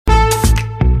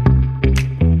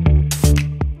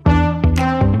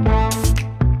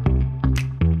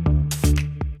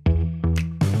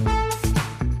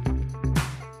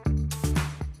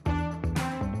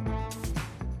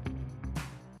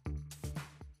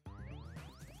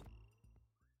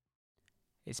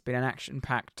It's been an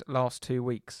action-packed last 2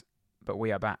 weeks, but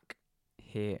we are back.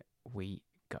 Here we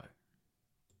go.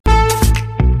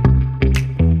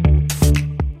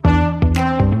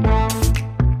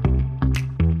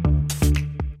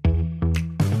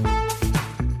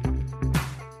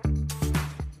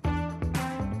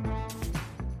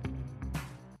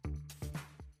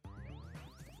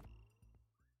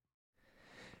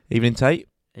 Evening, Tate.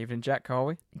 Evening, Jack. How are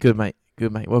we? Good, mate.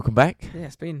 Good, mate. Welcome back. Yeah,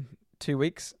 it's been 2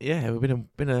 weeks. Yeah, we've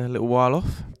been a little while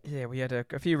off. Yeah, we had a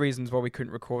few reasons why we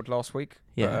couldn't record last week.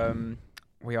 Yeah. But,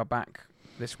 we are back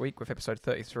this week with episode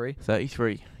 33.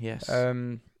 33, yes.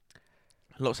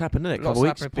 Lots happened, didn't it? Lots Couple of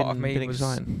weeks. happened. Part of me been was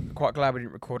exciting. quite glad we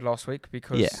didn't record last week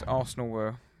because Arsenal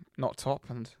were not top,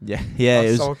 and Yeah,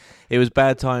 I it was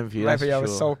bad time for you. maybe that's I for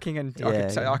was sure. sulking, and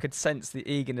Yeah. I could sense the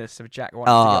eagerness of Jack wanting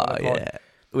to get on the pod. Yeah.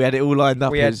 We had it all lined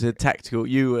up. We It had- was a tactical.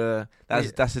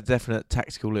 That's a definite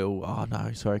tactical little. Oh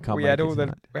no, sorry, can't. We make had it all the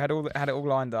tonight. had it all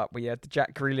lined up. We had the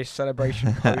Jack Grealish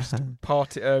celebration post,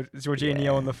 party, Jorginho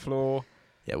Yeah. on the floor.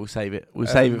 Yeah, we'll save it. We'll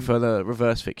save it for the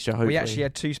reverse fixture. Hopefully. We actually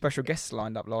had 2 special guests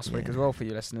lined up last week Yeah. as well for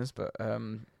you listeners, but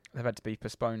they've had to be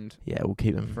postponed Yeah, we'll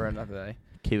keep them. for another day.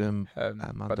 Keep them. But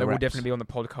under they will wraps. definitely be on the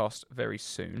podcast very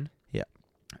soon. Yeah.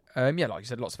 Yeah, like you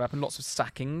said, lots have happened. Lots of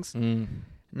sackings. Mm.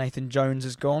 Nathan Jones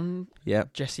has gone. Yeah.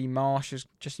 Jesse Marsh has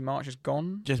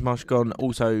gone. Jess Marsh gone.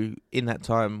 Also, in that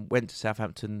time, went to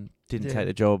Southampton, didn't Yeah. take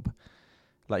the job.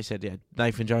 Like you said, yeah,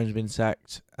 Nathan Jones has been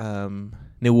sacked.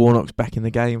 Neil Warnock's back in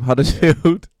the game.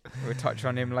 Huddersfield. We'll touch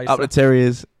on him later. Up the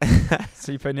Terriers.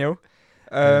 Super Neil.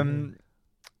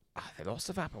 Lots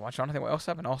have happened. I'm trying to think what else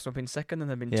happened. Arsenal have been second and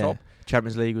they've been Yeah. top.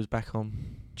 Champions League was back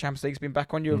on. Champions League's been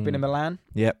back on. You have been in Milan.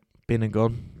 Yep. Been and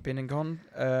gone. Been and gone.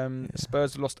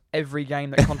 Spurs have lost every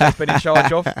game that Conte's been in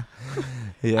charge of.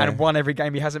 Yeah. And won every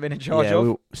game he hasn't been in charge yeah,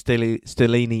 of.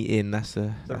 Stellini in. That's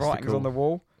The that's writing's call. on the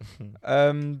wall.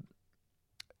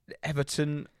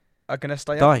 Everton are going to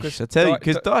stay up. Dyche, I tell you,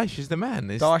 because Dyche is the man.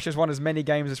 Dyche has won as many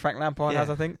games as Frank Lampard has,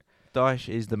 I think. Dyche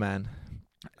is the man.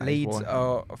 Leeds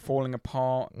are falling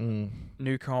apart. Mm.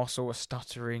 Newcastle are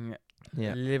stuttering.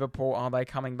 Yeah. Liverpool, are they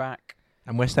coming back?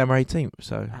 And West Ham are 18th.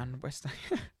 So And West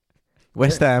Ham.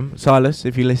 West Ham, Silas,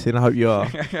 if you listen, I hope you are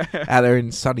out there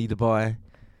in sunny Dubai.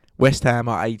 West Ham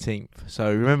are 18th. So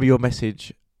remember your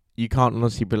message. You can't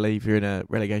honestly believe you're in a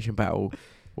relegation battle.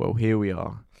 Well, here we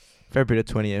are. February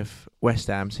the 20th. West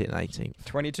Ham sitting 18th.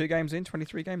 22 games in,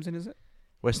 23 games in, is it?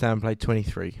 West Ham played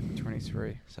 23.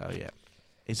 23. So yeah,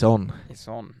 it's on. It's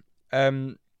on.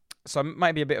 So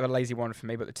maybe a bit of a lazy one for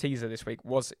me, but the teaser this week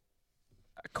was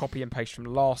a copy and paste from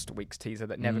last week's teaser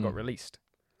that never got released.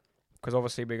 Because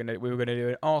obviously we were gonna do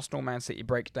an Arsenal Man City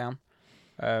breakdown,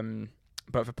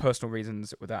 but for personal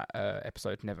reasons that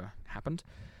episode never happened.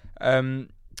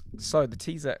 So the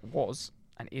teaser was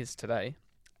and is today.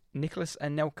 Nicolas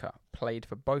Anelka played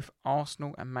for both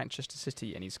Arsenal and Manchester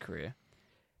City in his career,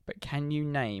 but can you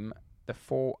name the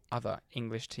 4 other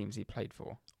English teams he played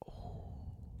for?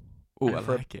 Oh, And I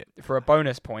for like it. For a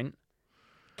bonus point,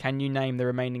 can you name the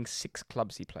remaining 6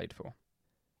 clubs he played for?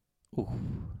 Ooh.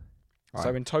 So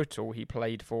Right. in total, he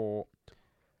played for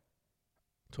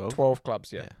 12. 12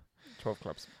 clubs, yeah. Yeah. 12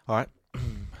 clubs. All right.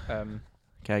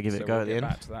 Okay, give it So a go we'll at the get end.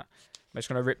 back to that. I'm just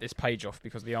going to rip this page off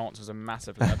because the answers are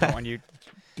massively. I don't want you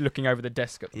looking over the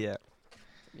desk at them. Yeah.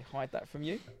 You hide that from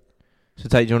you. So,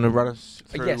 Tate, do you want to run us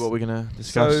through Yes. what we're going to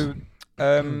discuss?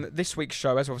 So, this week's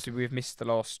show, as obviously we've missed the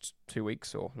last 2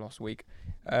 weeks or last week,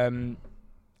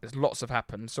 there's lots have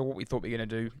happened. So what we thought we were going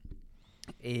to do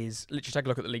is literally take a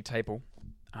look at the league table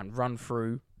and run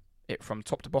through it from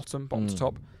top to bottom to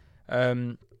top.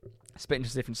 Split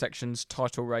into different sections,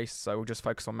 title race, so we'll just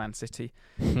focus on Man City.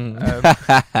 Then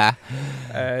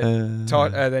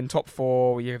top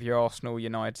 4, you have your Arsenal,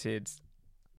 United,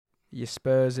 your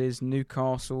Spurses,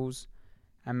 Newcastles,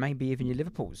 and maybe even your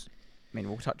Liverpools. I mean,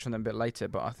 we'll touch on them a bit later,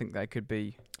 but I think they could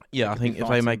be... Yeah, I think if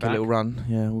they make a little run,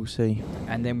 yeah, we'll see.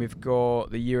 And then we've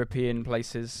got the European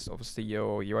places, obviously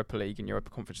your Europa League and Europa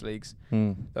Conference Leagues.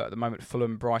 That at the moment,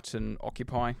 Fulham, Brighton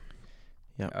occupy.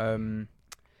 Yeah.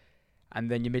 And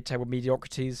then your mid-table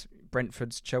mediocrities,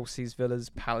 Brentford's, Chelsea's, Villa's,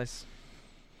 Palace.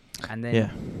 And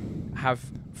then have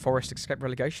Forest escape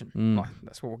relegation. Like,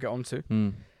 that's what we'll get on to.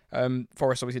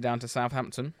 Forest obviously down to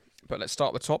Southampton. But let's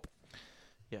start at the top.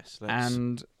 Yes.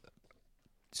 And,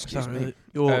 excuse me,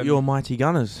 Your mighty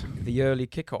Gunners. the early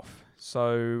kickoff.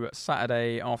 So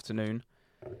Saturday afternoon,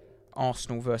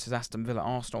 Arsenal versus Aston Villa.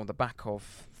 Arsenal on the back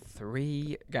of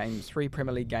 3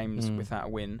 Premier League games without a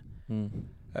win.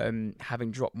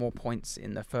 Having dropped more points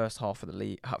in the first half of the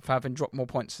league, having dropped more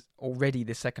points already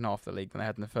the second half of the league than they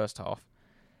had in the first half.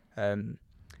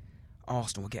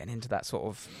 Arsenal were getting into that sort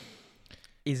of,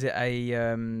 is it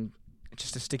a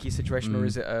just a sticky situation, or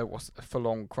is it a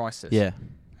full-on crisis? Yeah.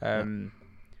 And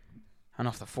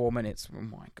after 4 minutes, oh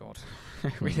my God,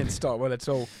 we didn't start well at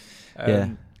all.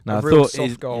 No, a I real thought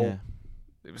soft goal. Yeah.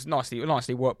 It was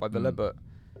nicely worked by Villa, but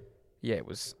yeah, it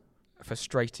was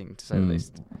frustrating to say the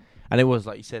least. And it was,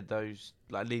 like you said, those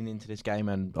like leading into this game,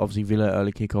 and obviously Villa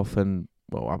early kick-off, and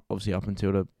well, obviously up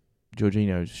until the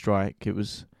Jorginho strike, it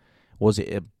was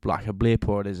it like a blip,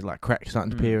 or there's like cracks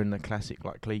starting to appear in the classic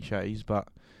like cliches? But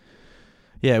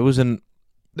yeah, it wasn't.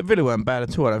 The Villa weren't bad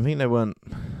at all. I don't think they weren't.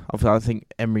 I think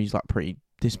Emery's like pretty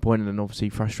disappointed and obviously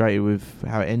frustrated with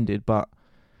how it ended. But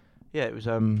yeah, it was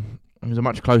a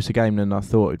much closer game than I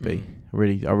thought it'd be.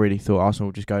 I really thought Arsenal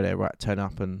would just go there, right, turn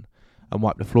up and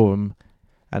wipe the floor.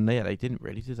 And they didn't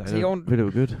really, did they? See, on Villa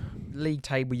were good. League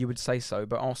table, you would say so,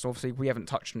 but Arsenal, obviously, we haven't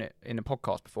touched on it in a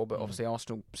podcast before, but obviously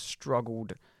Arsenal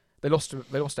struggled. They lost to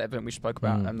Everton, we spoke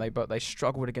about, and they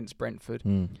struggled against Brentford.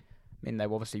 I mean, they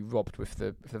were obviously robbed with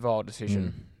the VAR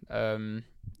decision. I'm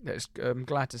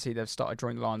glad to see they've started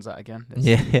drawing lines out again.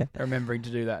 They're remembering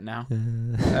to do that now.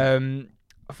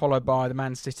 Followed by the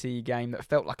Man City game that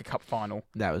felt like a cup final.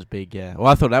 That was big, yeah. Well,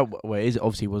 I thought it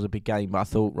obviously was a big game, but I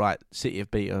thought, right, City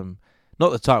have beat them.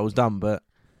 Not the title's done, but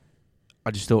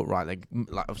I just thought, right,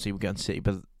 obviously we're going to City,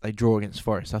 but they draw against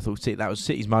Forest. I thought that was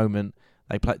City's moment.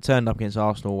 They turned up against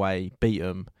Arsenal away, beat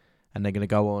them, and they're going to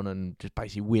go on and just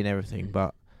basically win everything,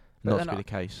 but not to be the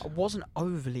case. I wasn't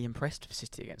overly impressed with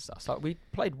City against us. Like, we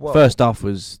played well. First half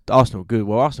was Arsenal good.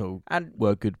 Well, Arsenal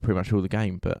were good pretty much all the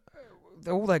game, but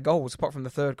all their goals, apart from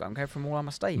the third goal, came from all our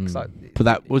mistakes. But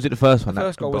that was it. The first one. The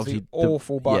first goal was the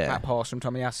awful back pass from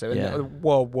Tomiyasu, and a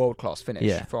world class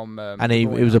finish from. And it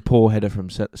was a poor header from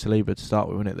Saliba to start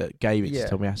with, wasn't it? That gave it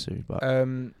to Tomiyasu. But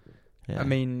I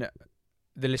mean,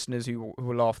 the listeners who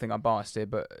will laugh think I'm biased here,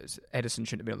 but Ederson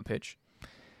shouldn't have been on the pitch.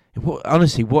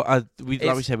 Honestly, like we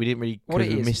said, we didn't really because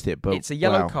we missed it. But it's a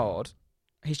yellow card.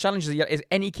 His challenge is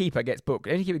any keeper gets booked.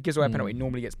 Any keeper gives away a penalty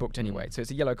normally gets booked anyway. So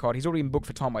it's a yellow card. He's already been booked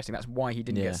for time wasting. That's why he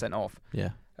didn't get sent off. Yeah.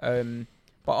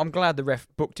 But I'm glad the ref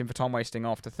booked him for time wasting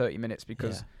after 30 minutes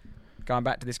because going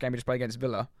back to this game we just played against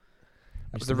Villa,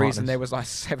 that was the reason there was like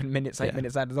 8 minutes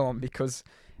added on, because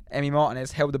Emi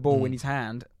Martinez held the ball in his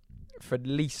hand for at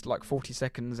least like 40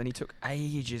 seconds and he took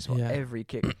ages for every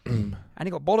kick. And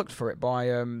he got bollocked for it by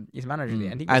his manager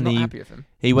and he was not happy with him.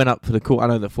 He went up for the corner. I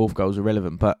know the fourth goal was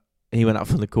irrelevant, but he went up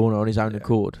for the corner on his own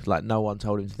accord. Like, no one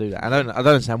told him to do that. I don't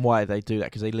understand why they do that,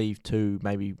 because they leave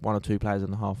maybe one or two players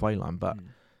on the halfway line. But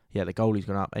the goalie's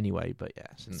gone up anyway. But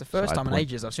it's the first time in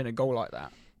ages I've seen a goal like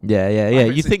that. Yeah.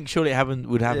 You think surely it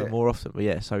would happen more often,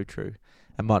 but so true.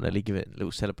 And Martinelli give it a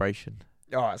little celebration.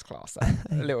 Oh, that's class. That.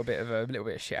 a little bit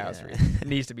of shit out. It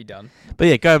needs to be done.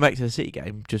 But going back to the City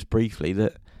game just briefly,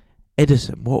 that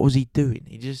Ederson, what was he doing?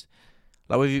 He just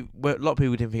a lot of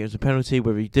people didn't think it was a penalty,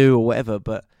 whether he do or whatever,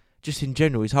 but just in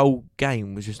general, his whole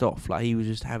game was just off. Like, he was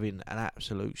just having an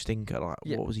absolute stinker. Like,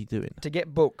 what was he doing? To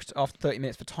get booked after 30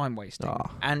 minutes for time wasting.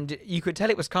 And you could tell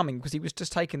it was coming because he was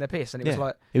just taking the piss. And it was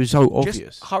like... It was so obvious.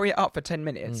 Just hurry it up for 10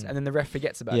 minutes and then the ref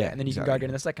forgets about it. And then you can go again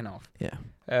in the second half. Yeah.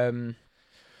 But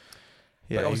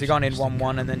obviously gone in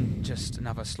 1-1 and then just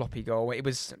another sloppy goal. It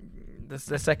was...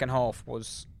 The second half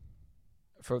was...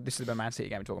 This is the Man City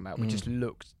game we're talking about. We just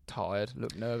looked tired,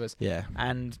 looked nervous. Yeah.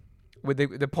 And... With the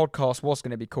podcast was going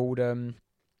to be called,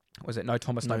 was it No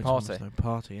Thomas, No Party? Thomas, No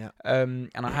Party, yeah. And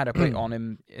I had a put it on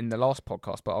him in the last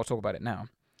podcast, but I'll talk about it now.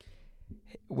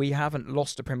 We haven't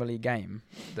lost a Premier League game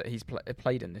that he's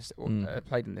played in this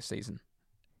season.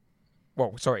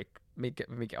 Well, sorry, I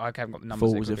haven't got the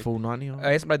numbers. Was it full 90? He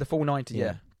hasn't played the full 90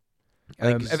 yet.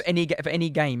 Of any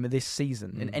game of this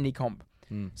season in any comp.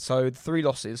 So 3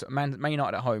 losses. Man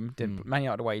United at home, Man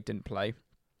United away didn't play.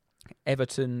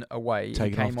 Everton away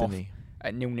came off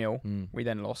at 0-0. We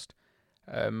then lost.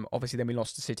 Obviously, then we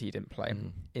lost to City. He didn't play.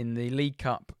 In the League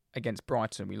Cup against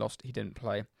Brighton, we lost. He didn't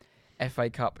play. FA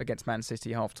Cup against Man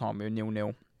City, half time, we were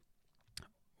 0-0.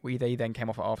 They then came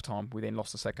off at half time. We then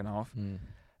lost the second half.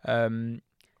 And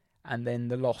then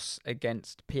the loss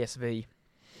against PSV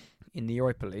in the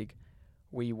Europa League,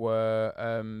 we were,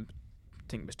 I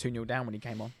think it was 2-0 down when he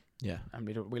came on. Yeah. And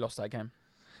we lost that game.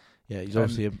 Yeah, he's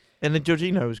obviously... And then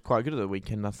Jorginho was quite good at the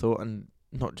weekend, I thought, and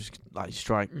not just like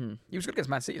strike. He was good against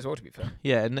Man City as well, to be fair.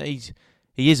 Yeah, and he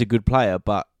is a good player,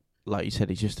 but like you said,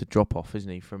 he's just a drop-off,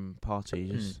 isn't he, from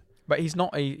Partey? But he's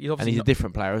not he's obviously... And he's a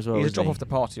different player as well, He's a drop-off to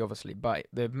Partey, obviously, but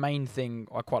the main thing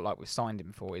I quite like we signed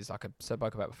him for is, like I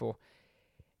spoke about before,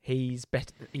 he's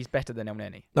better than El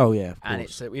Neni. Oh, yeah, of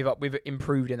course. And we've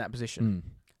improved in that position.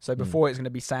 So before it's going to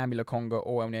be Samuel Lokonga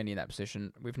or El Neni in that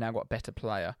position, we've now got a better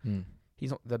player. He's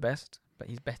not the best, but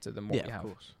he's better than what we have.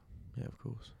 Of course. Yeah, of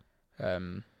course.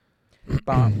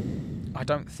 But I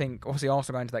don't think, obviously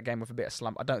Arsenal going into that game with a bit of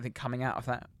slump, I don't think coming out of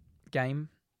that game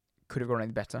could have gone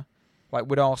any better. Like,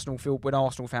 would Arsenal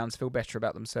fans feel better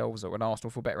about themselves, or would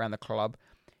Arsenal feel better around the club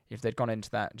if they'd gone into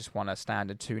that, just won a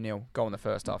standard 2-0, goal in the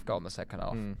first half, goal in the second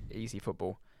half, easy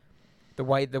football?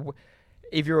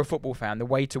 If you're a football fan, the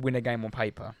way to win a game on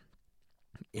paper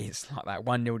is like that: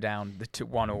 1-0 down, the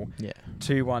 1-0,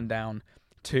 2-1 down,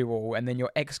 2-2, and then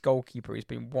your ex-goalkeeper has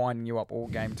been winding you up all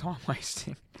game, time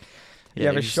wasting. You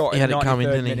have a shot in the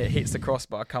 93rd minute, hits the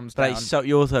crossbar, comes down.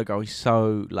 Your third goal is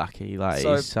so lucky.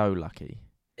 It's so lucky.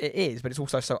 It is, but it's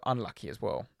also so unlucky as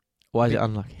well. Why is it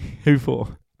unlucky? Who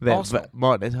for? Arsenal.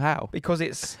 Martinez, how? Because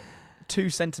it's 2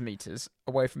 centimetres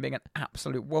away from being an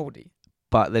absolute worldie.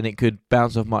 But then it could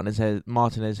bounce off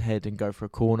Martinez's head and go for a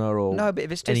corner, or no. But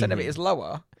if it's 2 centimetres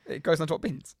lower, it goes on top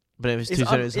bins. But if it's 2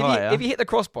 centimetres higher, if you hit the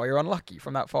crossbar, you're unlucky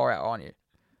from that far out, aren't you?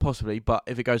 Possibly, but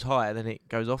if it goes higher, then it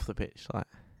goes off the pitch. Like,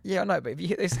 yeah, I know. But if you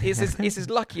hit this, it's as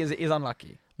lucky as it is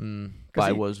unlucky. But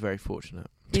it was very fortunate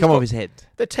to come off his head.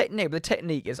 The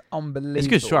technique is unbelievable. It's a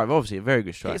good strike, obviously, a very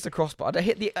good strike. It's the crossbar. To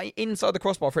hit the inside the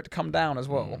crossbar for it to come down as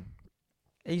well.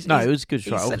 It was a good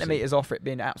strike. He's centimetres off it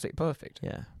being absolutely perfect.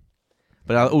 Yeah.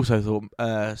 But I also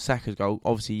thought Saka's goal,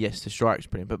 obviously, yes, the strike's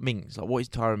brilliant, but Mings, like, what is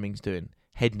Tyrone Mings doing?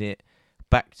 Heading it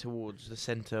back towards the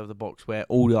centre of the box where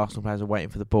all the Arsenal players are waiting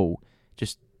for the ball.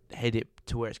 Just head it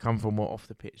to where it's come from or off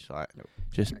the pitch. Like,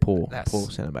 just poor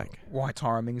centre back. Why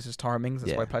Tyrone Mings is Tyrone Mings?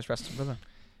 That's why he plays for Aston Villa.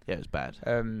 Yeah, it was bad.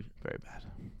 Very bad.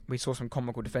 We saw some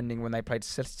comical defending when they played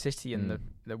City in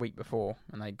the week before,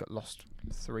 and they got lost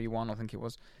 3-1, I think it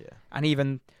was. Yeah. And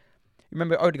even,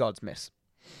 remember Odegaard's miss?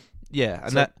 Yeah,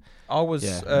 and so I was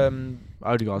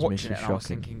Odegaard's miss was shocking. I was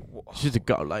thinking, it's just a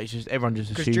goal. Like, it's just everyone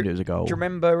just assumed it was a goal. Do you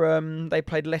remember they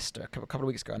played Leicester a couple of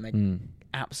weeks ago, and they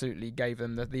absolutely gave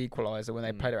them the equaliser when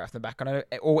they played it out from the back. I know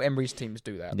all Emery's teams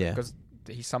do that because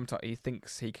he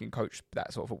thinks he can coach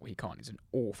that sort of football. He can't. He's an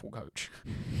awful coach.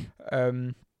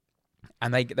 And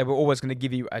they were always going to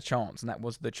give you a chance, and that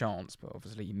was the chance, but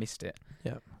obviously you missed it.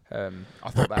 Yeah. I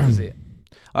thought that was it.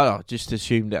 I just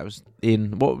assumed that was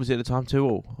in, what was it at the time,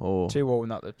 2-2? Or 2-2 in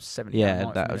like the 70th. Yeah,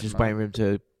 I was just waiting for him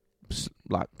to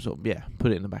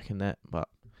put it in the back of the net, but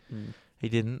he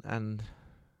didn't, and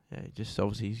he just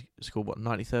obviously scored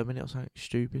 93rd minute or something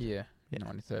stupid. Yeah,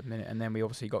 93rd minute, and then we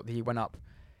obviously he went up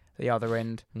the other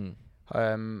end.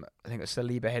 I think it was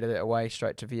Saliba headed it away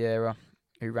straight to Vieira,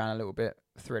 who ran a little bit,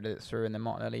 threaded it through, and then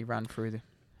Martinelli ran through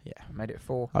made it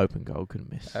 4. Open goal,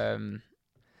 couldn't miss.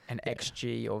 An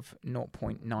XG of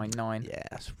 0.99. Yeah,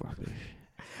 that's rubbish.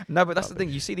 No, but that's the thing.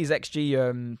 You see these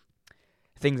XG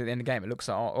things at the end of the game. It looks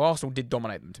like Arsenal did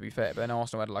dominate them, to be fair, but then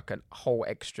Arsenal had like a whole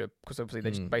extra, because obviously they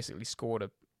just basically scored a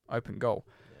open goal.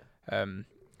 Yeah.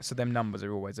 So them numbers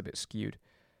are always a bit skewed.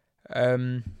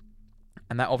 And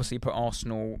that obviously put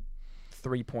Arsenal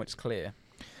 3 points clear.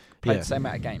 Played the same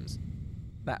amount of games.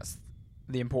 That's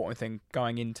the important thing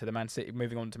going into the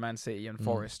moving on to Man City and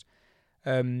Forest.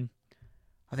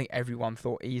 I think everyone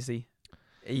thought easy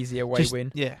away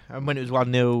win. Yeah, and when it was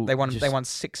 1-0, they won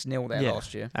 6-0 there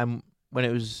last year. And when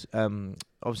it was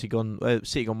obviously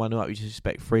City gone 1-0 up, you just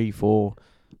expect 3-4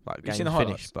 like games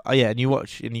finished. But and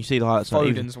you see the highlights.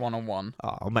 Foden's 1-on-1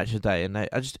 on Match of the Day, and I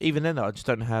just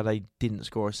don't know how they didn't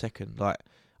score a second. Like,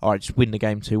 all right, just win the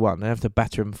game 2-1. They have to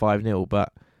batter him 5-0,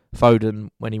 but Foden,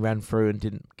 when he ran through and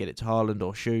didn't get it to Haaland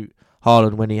or shoot,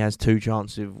 Haaland when he has 2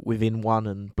 chances within 1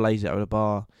 and blaze it over the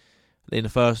bar. In the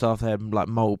first half, they had like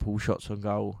multiple shots on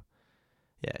goal.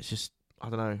 Yeah, it's just, I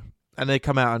don't know. And they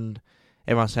come out and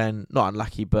everyone's saying, not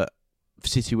unlucky, but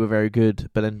City were very good.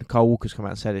 But then Kyle Walker's come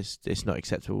out and said it's not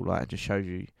acceptable. Like, it just shows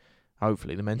you,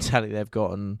 hopefully, the mentality they've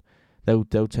got, and they'll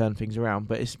turn things around.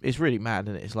 But it's really mad,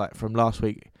 and it's like from last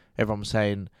week, everyone was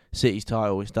saying City's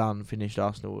title is done, finished.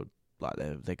 Arsenal, like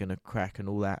they're going to crack and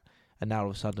all that. And now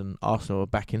all of a sudden, Arsenal are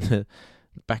back in the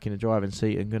driving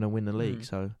seat and going to win the league.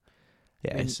 So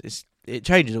yeah, it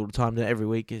changes all the time. Every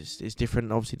week it's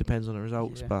different. Obviously, depends on the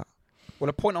results. But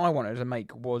a point I wanted to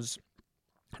make was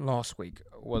last week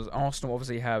was Arsenal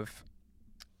obviously have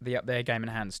their game in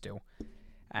hand still,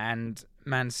 and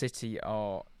Man City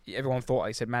are. Everyone thought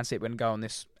they said Man City were going to go on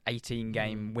this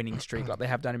 18-game winning streak like they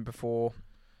have done it before.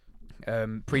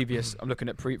 I'm looking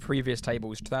at previous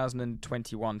tables,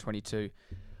 2021-22,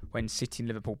 when City and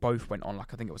Liverpool both went on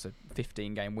like I think it was a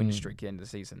 15-game winning streak at the end of the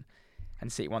season.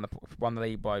 And City won the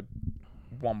league by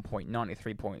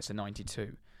 1.93 points to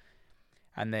 92.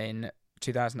 And then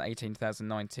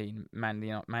 2018-2019,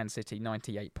 Man City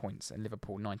 98 points and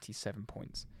Liverpool 97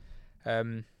 points.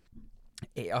 I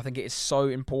think it is so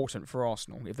important for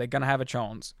Arsenal. If they're going to have a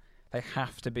chance, they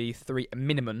have to be 3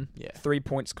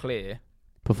 points clear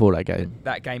Before that game.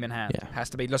 That game in hand has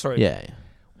to be. Sorry. Yeah.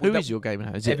 Well, Who is your game in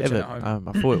hand? Is it Everton at Everton?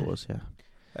 I thought it was.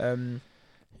 Yeah.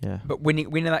 Yeah. But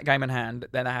winning that game in hand,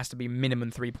 then there has to be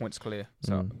minimum 3 points clear.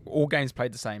 So all games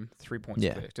played the same, 3 points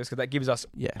clear. Just because that gives us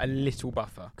a little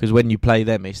buffer. Because when you play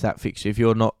them, it's that fixture. If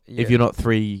you're not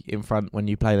 3 in front when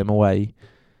you play them away,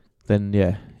 then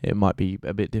it might be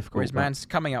a bit difficult. Whereas Man's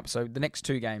coming up, so the next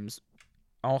 2 games,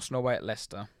 Arsenal away at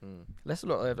Leicester.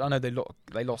 Leicester, I know they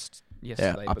lost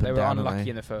yesterday, but they were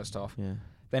unlucky in the first half. Yeah.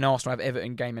 Then Arsenal have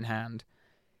Everton game in hand.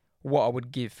 What I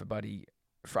would give for Buddy,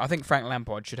 I think Frank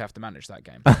Lampard should have to manage that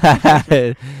game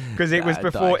because it was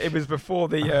before. It was before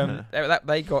the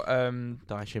they got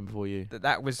Dyche in before you.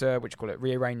 That was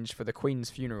rearranged for the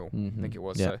Queen's funeral. I think it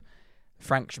was. So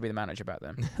Frank should be the manager back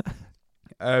then.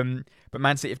 But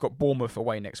Man City have got Bournemouth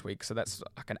away next week, so that's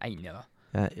like an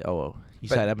 8-0. You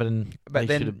say that, but they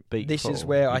should have beat. This is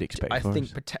where I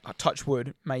think touch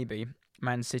wood, maybe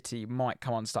Man City might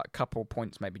come unstuck. A couple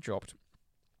points maybe dropped.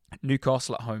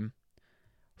 Newcastle at home,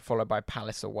 followed by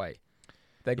Palace away.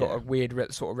 They got a weird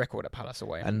sort of record at Palace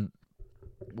away, and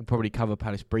we'll probably cover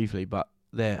Palace briefly, but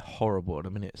they're horrible at the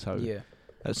minute. So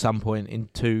at some point in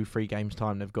 2-3 games'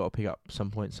 time, they've got to pick up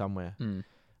some points somewhere.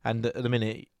 And at the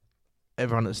minute,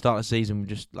 everyone at the start of the season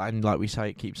just like we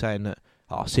keep saying that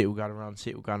City will go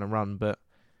and run, but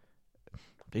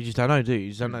they just don't know, do you?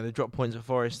 Just don't know. They dropped points at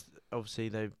Forest. Obviously,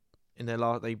 they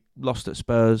lost at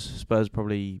Spurs. Spurs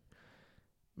probably.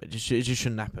 It just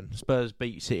shouldn't happen. Spurs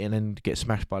beat City and then get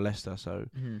smashed by Leicester. So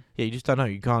you just don't know.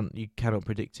 You cannot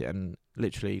predict it. And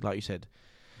literally, like you said,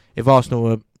 if Arsenal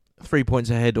were 3 points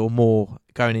ahead or more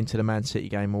going into the Man City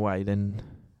game away, then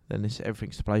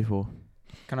everything's to play for.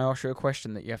 Can I ask you a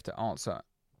question that you have to answer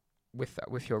with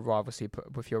your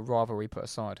rivalry put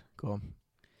aside? Go on.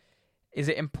 Is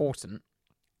it important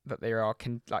that there are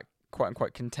quote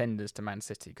unquote contenders to Man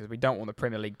City? Because we don't want the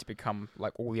Premier League to become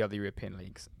like all the other European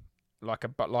leagues. Like a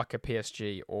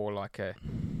PSG or like a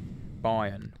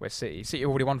Bayern, where City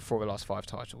already won 4 of the last 5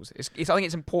 titles. I think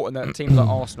it's important that teams like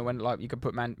Arsenal, and like you could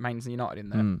put Manchester United in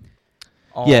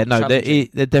there.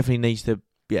 There definitely needs to.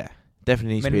 Yeah,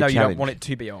 definitely needs to be a challenge. No, you don't want it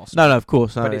to be Arsenal. No, of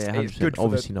course, but it's good for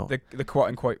obviously not the quote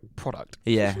unquote product.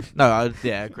 Yeah, no, I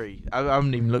agree. I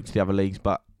haven't even looked at the other leagues,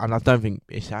 and I don't think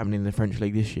it's happening in the French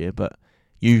league this year. But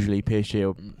usually PSG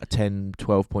are 10,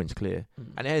 12 points clear,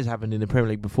 and it has happened in the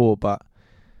Premier League before, but.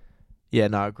 Yeah,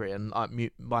 no, I agree. And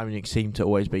Bayern Munich seem to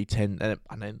always be 10,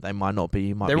 and then they might not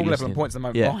be. They're all 11 points at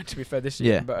the moment, to be fair, this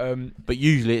year. Yeah. But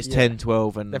usually it's 10,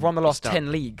 12, and they've won the last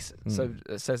 10 leagues, so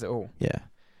it says it all. Yeah.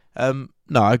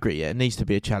 No, I agree. Yeah, it needs to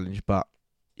be a challenge, but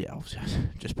obviously, I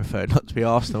just prefer not to be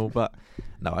Arsenal. But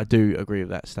no, I do agree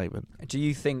with that statement. Do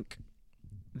you think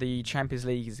the Champions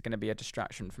League is going to be a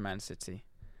distraction for Man City?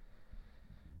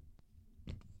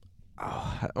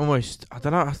 Almost. I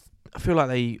don't know. I feel like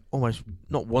they almost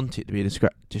not want it to be a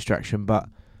distraction, but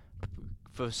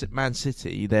for Man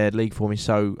City, their league form is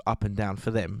so up and down for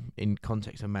them in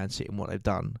context of Man City and what they've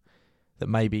done that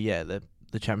maybe the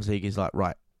Champions League is like,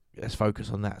 right, let's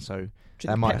focus on that. So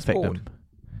that might affect them.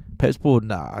 Pep's bored?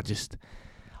 Nah, I just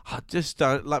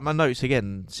don't like my notes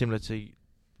again, similar to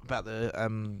about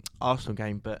the Arsenal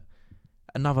game, but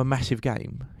another massive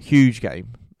game, huge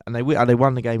game, and they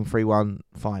won the game 3-1,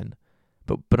 fine.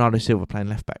 But Bernardo Silva playing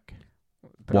left back.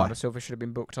 Bernardo Silva should have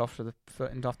been booked after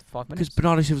 5 minutes. Because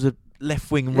Bernardo Silva's a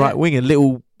left wing and right wing, a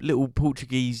little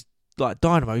Portuguese like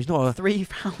dynamo. He's not 3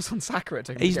 fouls on Saka.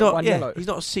 He's not. He's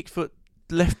not a 6 foot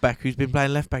left back who's been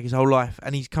playing left back his whole life,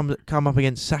 and he's come up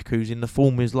against Saka, who's in the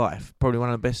form of his life, probably one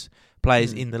of the best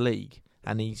players in the league,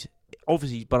 and he's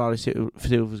obviously Bernardo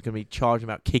Silva's going to be charging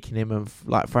about kicking him and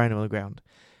like throwing him on the ground.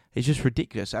 It's just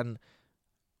ridiculous, and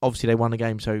obviously they won the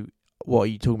game, so. What are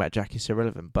you talking about, Jack? It's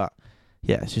irrelevant, but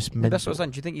it's just mental. That's what I'm saying.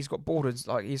 Do you think he's got bored?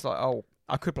 Like he's like,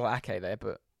 I could play Ake there,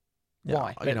 but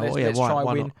why? Let's try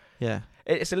win. Not? Yeah,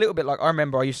 it's a little bit like I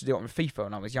remember I used to do it on FIFA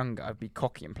when I was younger. I'd be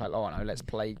cocky and play let's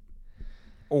play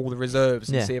all the reserves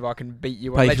and see if I can beat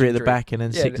you. Play on Legendary. 3 at the back and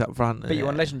then 6 up front. Beat you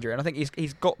on Legendary, and I think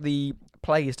he's got the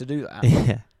players to do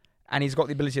that. And he's got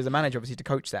the ability as a manager, obviously, to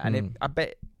coach that. And I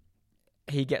bet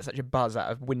he gets such a buzz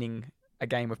out of winning a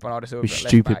game with Bernardo Silva with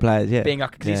stupid players, being like,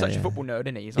 because he's such a football nerd,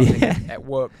 isn't he? He's like at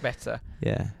work better.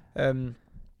 Yeah.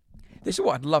 This is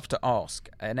what I'd love to ask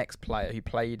an ex-player who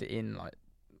played in like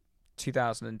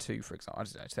 2002, for example. I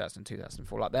don't know, 2002,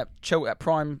 2004, like that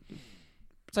prime.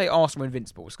 Say Arsenal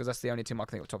Invincibles, because that's the only team I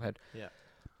can think of top head. Yeah.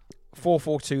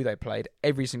 4-4-2 they played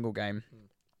every single game,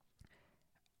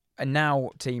 and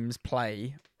now teams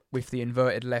play with the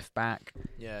inverted left back.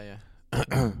 Yeah.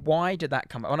 Why did that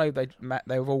come? I know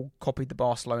they've all copied the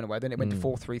Barcelona way. Then it went to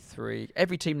 4-3-3.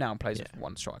 Every team now plays with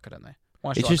one striker, don't they?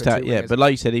 One It's striker, just that, two yeah. wingers. But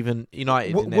like you said, even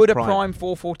United in their Would a prime, prime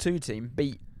 4-4-2 team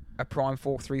beat a prime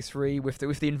 4-3-3 with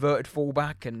the inverted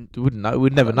fullback? And we wouldn't know.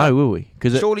 We'd never know, will we?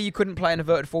 Because surely you couldn't play an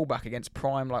inverted fullback against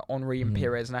prime like Henry and Mm.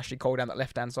 Perez and Ashley Cole down that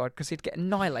left hand side because he'd get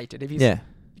annihilated if he's. yeah.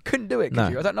 You couldn't do it, could No.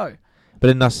 you? I don't know. But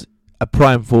then that's a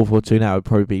prime 4-4-2 now would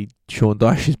probably be Sean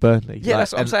Dyche's Burnley. Yeah, Like,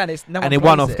 that's what I'm saying. It's no one and in plays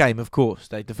one-off it. game, of course,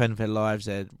 they defend for their lives.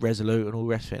 They're resolute and all the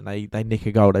rest of it. And they nick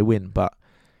a goal, they win. But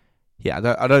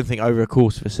yeah, I don't think over a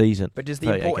course of a season. But does the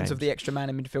 38 importance of games. the extra man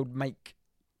in midfield make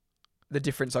the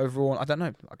difference overall? I don't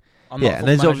know. I'm Yeah, not a and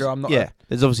there's football manager. I'm not.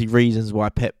 there's obviously reasons why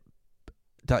Pep.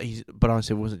 But I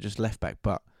said wasn't just left back.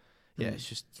 But yeah, it's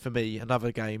just for me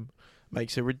another game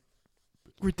makes a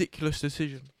ridiculous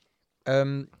decision.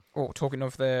 Talking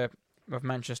of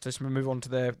Manchester, let's move on to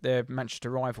their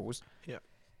Manchester rivals. Yeah.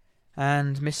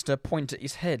 And Mr. Point at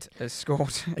his head has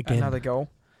scored another goal.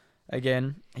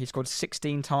 Again, he scored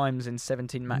 16 times in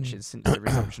 17 matches since the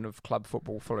resumption of club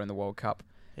football following the World Cup.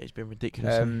 Yeah, it's been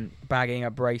ridiculous. Bagging a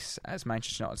brace as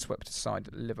Manchester United swept aside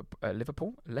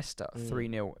Leicester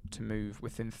 3-0 to move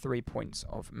within 3 points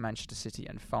of Manchester City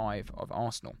and 5 of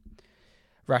Arsenal.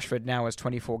 Rashford now has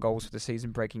 24 goals for the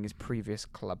season, breaking his previous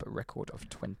club record of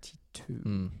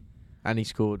 22. And he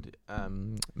scored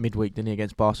midweek, didn't he,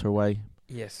 against Barca away?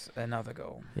 Yes, another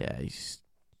goal. Yeah, he's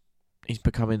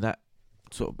becoming that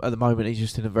sort of. At the moment, he's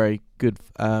just in a very good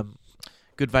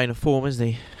vein of form, isn't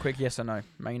he? Quick yes or no?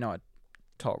 Man United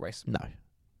title race? No.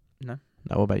 No?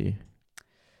 No, what about you?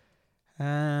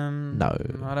 No.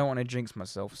 I don't want to jinx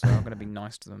myself, so I'm going to be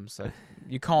nice to them. So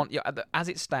you can't, as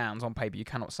it stands on paper, you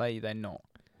cannot say they're not.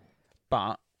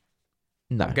 But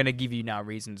No. I'm going to give you now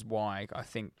reasons why I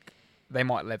think they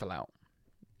might level out.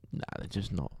 No, they're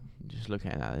just not. Just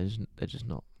looking at that, they're just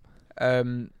not.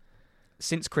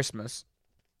 Since Christmas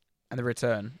and the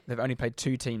return, they've only played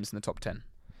 2 teams in the top 10.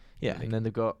 Yeah, and then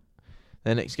they've got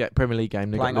their next Premier League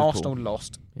game. They've Playing got Liverpool. Arsenal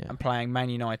lost, and playing Man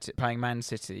United, playing Man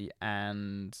City,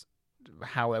 and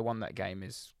how they won that game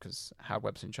is because Howard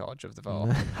Webb's in charge of the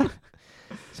VAR.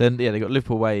 So then, they got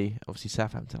Liverpool away, obviously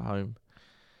Southampton at home.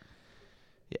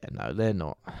 Yeah, no, they're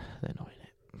not. They're not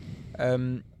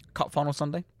in it. Cup final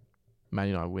Sunday. Man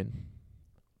United win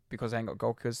because they ain't got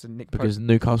goal because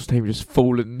Newcastle team just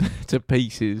fallen to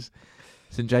pieces.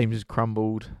 St James has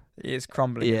crumbled. It's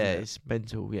crumbling. Yeah, it's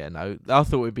mental. Yeah, no, I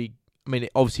thought it would be. I mean,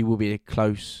 it obviously will be a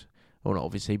close, or not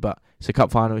obviously, but it's a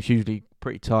cup final. It's usually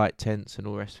pretty tight, tense, and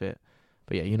all the rest of it.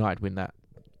 But yeah, United win that.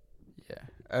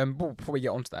 Yeah. Before we get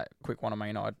on to that, quick one on Man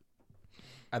United.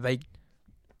 Are they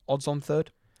odds on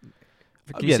third?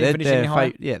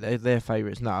 They're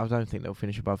favourites. No, I don't think they'll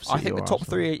finish above City. I think the top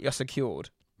Arsenal. 3 are secured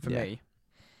for me.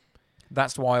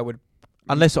 That's why I would.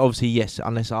 Unless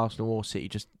Arsenal or City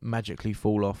just magically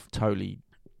fall off, totally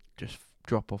just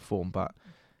drop off form. But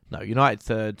no, United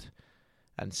third,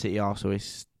 and City Arsenal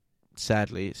is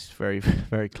sadly it's very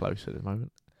very close at the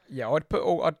moment. Yeah, I'd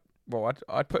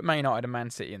put Man United and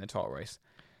Man City in the title race.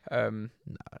 No.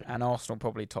 And Arsenal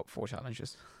probably top 4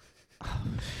 challengers.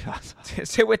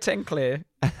 So we're 10 clear.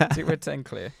 No,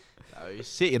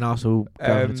 City and Arsenal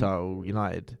going for the title.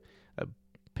 United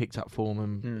picked up form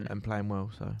and playing well.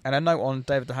 So. And a note on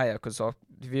David De Gea because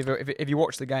if you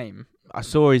watch the game, I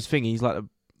saw his thing. He's like,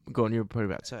 go on, you were probably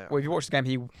about to say it. Well, if you watch the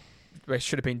game, they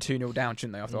should have been 2-0 down,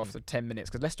 shouldn't they? After 10 minutes,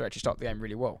 because Leicester actually started the game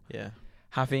really well. Yeah.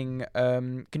 Having,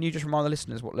 can you just remind the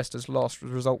listeners what Leicester's last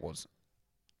result was?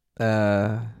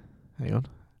 Hang on.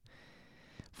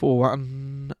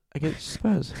 4-1 against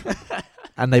Spurs,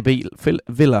 and they beat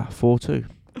Villa 4-2.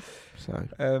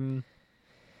 So.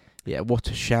 Yeah, what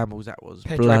a shambles that was.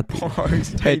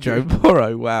 Pedro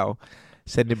Porro, wow.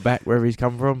 Send him back wherever he's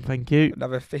come from, thank you.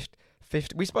 Another 50.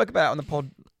 We spoke about it on the pod,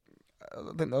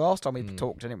 I think the last time we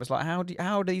talked, and it was like, how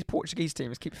do these Portuguese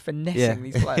teams keep finessing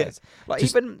these players? Like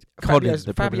just even Fabio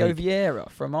Vieira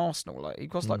from Arsenal, like he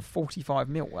cost like 45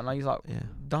 mil, and he's like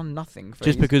done nothing. For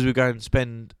just because we're going to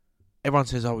spend, everyone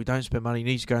says, we don't spend money, you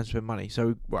need to go and spend money.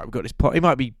 So we've got this pot. He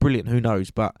might be brilliant, who knows,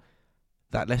 but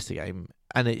that Leicester game,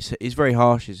 and it's very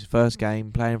harsh. It's his first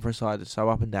game playing for a side that's so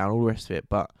up and down, all the rest of it.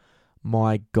 But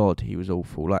my God, he was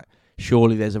awful. Like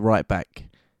surely there's a right back,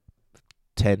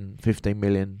 10, 15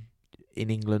 million in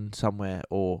England somewhere,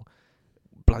 or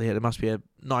bloody hell, there must be a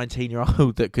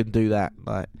 19-year-old that can do that.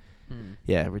 Like,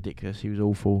 yeah, ridiculous. He was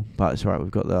awful. But it's all right. We've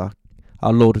got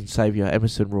our Lord and Saviour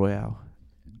Emerson Royale.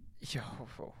 Yeah,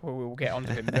 we'll get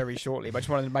onto him very shortly. But I just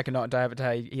wanted to make a note of David De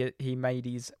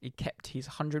Gea. He kept his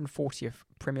 140th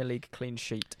Premier League clean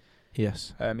sheet.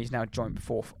 Yes. He's now joint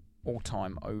 4th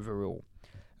all-time overall.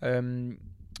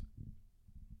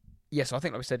 Yes, I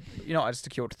think like we said, United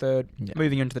secured 3rd. Yeah.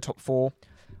 Moving into the top 4,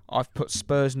 I've put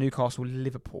Spurs, Newcastle,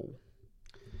 Liverpool.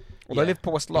 Although Yeah.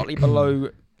 Liverpool are slightly below.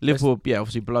 Liverpool,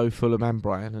 obviously below Fulham and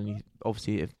Brighton, and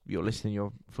obviously if you're listening,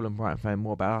 you're a Fulham Brighton fan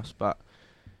more about us, but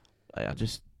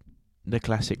just the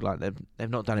classic, like they've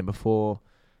not done it before.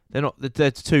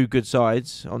 They're two good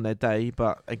sides on their day,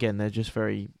 but again they're just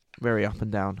very, very up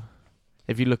and down.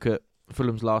 If you look at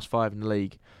Fulham's last 5 in the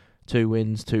league, 2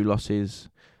 wins, 2 losses.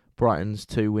 Brighton's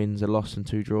 2 wins, a loss and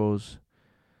 2 draws.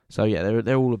 So yeah,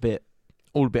 they're all a bit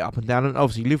up and down, and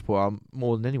obviously Liverpool are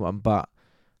more than anyone, but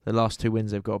the last 2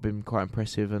 wins they've got have been quite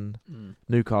impressive, and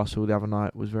Newcastle the other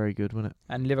night was very good, wasn't it?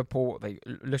 And Liverpool,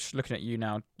 looking at you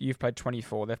now, you've played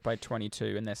 24, they've played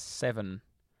 22, and they're 7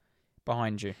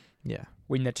 behind you. Yeah.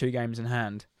 Win their 2 games in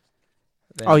hand.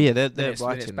 They're then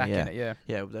right it's in back there, in it, yeah.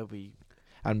 Yeah, they'll be,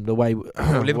 and the way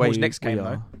Liverpool's next we game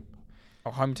are.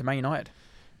 though, home to Man United.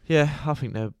 Yeah, I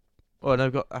think they're.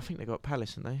 Well, I think they got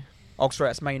Palace, haven't they? Oh,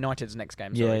 sorry, it's Man United's next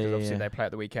game. Sorry, because obviously they play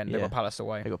at the weekend. They've got Palace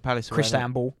away. They got Palace away.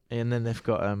 Istanbul. And then they've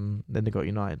got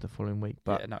United the following week.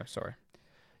 But sorry.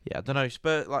 Yeah, I don't know.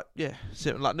 Spurs, like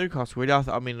Newcastle. Really,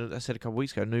 I mean, I said a couple of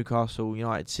weeks ago, Newcastle,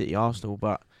 United, City, Arsenal.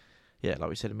 But yeah, like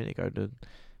we said a minute ago,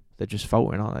 they're just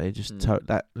faltering, aren't they? Just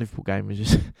that Liverpool game has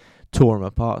just tore them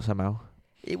apart somehow.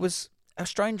 It was a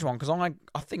strange one because I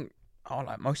think,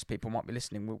 like most people might be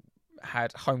listening,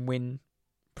 had home win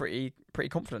pretty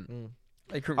confident.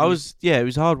 It was goal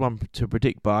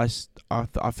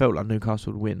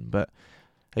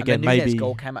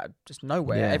came out of just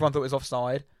nowhere. Yeah. Everyone thought it was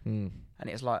offside, and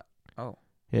it was like, oh.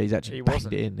 Yeah, he's actually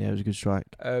banged it in. Yeah, it was a good strike.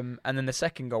 And then the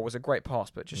second goal was a great pass,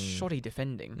 but just shoddy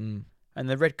defending. And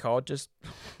the red card just...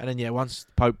 And then, once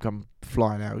Pope come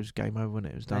flying out, it was game over, wasn't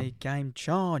it? It was done. They came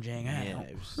charging out. Yeah,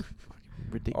 it was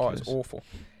ridiculous. Oh, it was awful.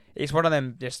 It's one of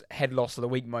them just head loss of the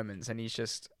week moments, and he's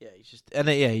just...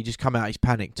 he just come out, he's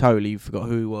panicked totally, forgot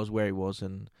who he was, where he was,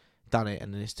 and done it,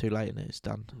 and then it's too late, and it's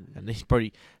done. And he's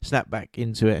probably snapped back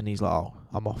into it, and he's like, oh,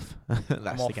 I'm off.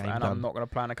 That's the game and done. I'm not going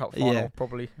to play in a cup final,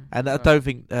 probably. And I don't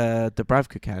think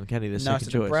Dubravka can he? The second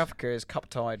choice. Dubravka is cup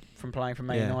tied from playing for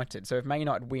Man United, so if Man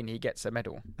United win, he gets a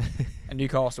medal. And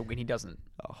Newcastle win, he doesn't.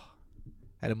 Oh.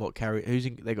 And then what,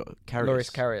 they got Karius? Loris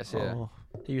Karius, yeah. Oh.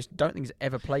 Don't think he's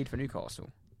ever played for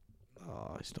Newcastle.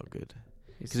 Oh, it's not good.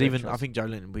 Because even I think Joe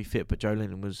Linton would be fit, but Joe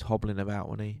Linton was hobbling about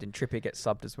when he. Then Trippier gets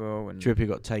subbed as well, and Trippier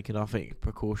got taken off, I think,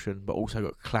 precaution, but also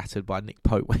got clattered by Nick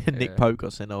Pope when Nick Pope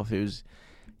got sent off. It was,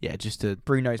 just a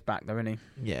Bruno's back though, isn't he?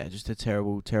 Yeah, just a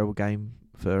terrible, terrible game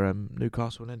for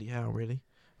Newcastle and Eddie Howe. Really,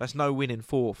 that's no win in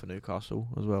 4 for Newcastle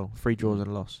as well. 3 draws and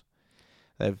a loss.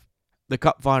 The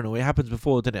cup final. It happens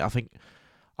before, didn't it?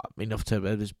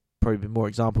 There's probably been more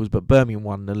examples, but Birmingham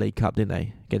won the League Cup, didn't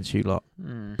they, against you lot?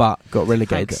 But got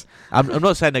relegated. I'm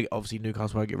not saying that obviously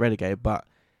Newcastle won't get relegated, but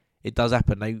it does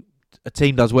happen. A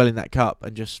team does well in that cup,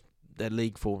 and just their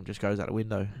league form just goes out the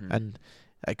window. And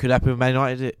it could happen with Man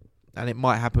United, and it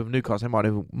might happen with Newcastle.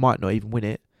 They might not even win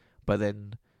it, but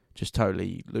then just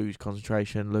totally lose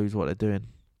concentration, lose what they're doing.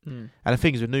 And the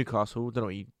thing is with Newcastle, I don't know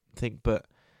what you think, but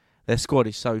their squad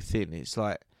is so thin. It's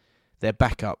like their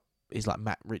backup is like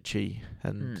Matt Ritchie,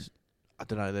 and I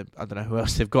don't know who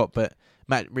else they've got, but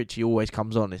Matt Ritchie always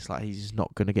comes on. It's like he's just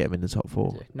not going to get him in the top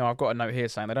 4. Yeah. No, I've got a note here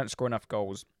saying they don't score enough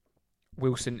goals.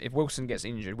 If Wilson gets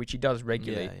injured, which he does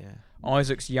regularly,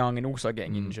 Isaac's young and also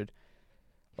getting injured.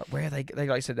 But where they like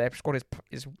I said, their squad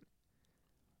is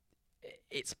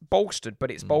it's bolstered,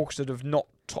 but it's bolstered of not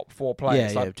top 4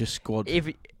 players. Just squad.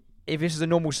 If this is a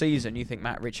normal season, you think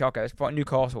Matt Ritchie, okay, it's like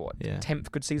Newcastle, 10th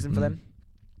good season for them.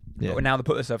 Yeah. But now they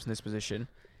put themselves in this position,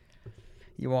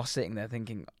 you are sitting there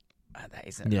thinking, that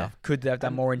isn't enough. Could they have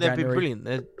done more in January? They've been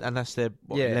brilliant, and that's their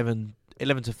 11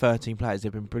 to 13 players.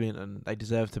 They've been brilliant, and they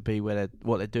deserve to be what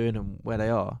they're doing and where they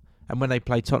are. And when they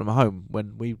played Tottenham at home,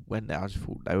 when we went there, I just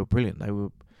thought they were brilliant. They were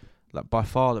like by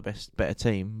far the better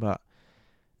team. But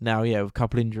now, with a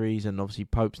couple injuries and obviously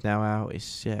Pope's now out,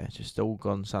 it's just all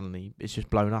gone suddenly. It's just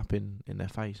blown up in their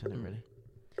face, isn't it, really?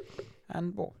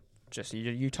 And Jesse,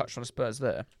 you touched on Spurs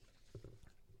there.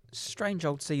 Strange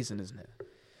old season, isn't it?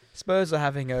 Spurs are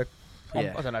having I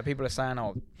don't know, people are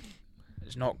saying,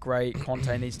 it's not great,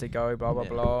 Conte needs to go, blah, blah,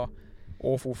 blah.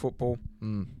 Awful football.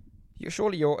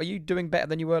 Are you doing better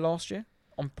than you were last year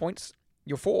on points?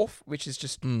 You're 4th, which is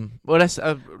just... Well, that's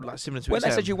like similar to... When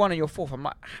they said you won and you're 4th, I'm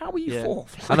like, how are you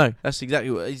 4th? I know, that's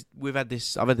exactly what... I've had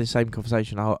this same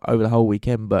conversation over the whole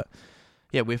weekend, but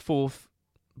we're 4th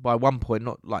by 1 point,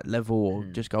 not like level or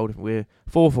just gold. We're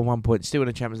 4th on 1 point, still in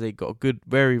the Champions League, got a good,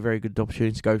 very, very good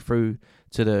opportunity to go through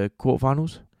to the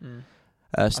quarterfinals.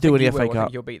 Still in the FA Cup. I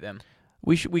think you'll beat them.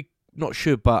 We not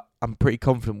should, but I'm pretty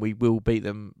confident we will beat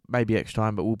them. Maybe extra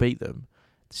time, but we'll beat them.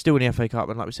 Still in the FA Cup,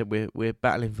 and like we said, we're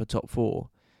battling for top 4,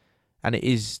 and it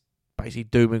is basically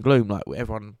doom and gloom. Like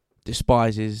everyone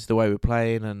despises the way we're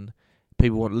playing, and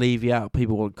people want Levy out,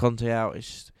 people want Conte out. It's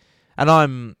just, and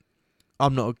I'm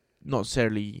not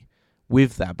necessarily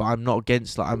with that, but I'm not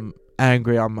against. Like, I'm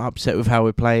angry, I'm upset with how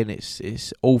we're playing.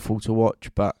 It's awful to watch,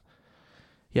 but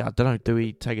yeah, I don't know. Do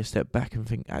we take a step back and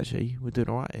think actually we're doing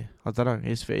alright here? I don't know.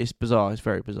 It's bizarre. It's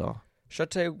very bizarre. Should I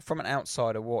tell you from an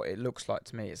outsider what it looks like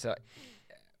to me? It's like,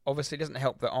 obviously it doesn't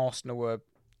help that Arsenal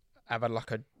have had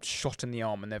like a shot in the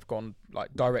arm and they've gone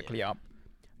like directly up.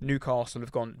 Newcastle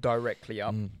have gone directly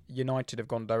up. United have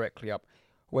gone directly up.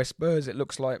 Where Spurs, it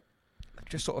looks like they've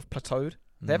just sort of plateaued.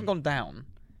 They haven't gone down,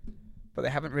 but they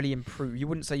haven't really improved. You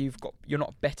wouldn't say you're not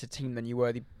a better team than you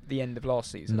were the end of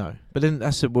last season. No, but then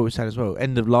that's what we're saying as well.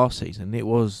 End of last season, it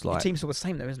was like the team's still the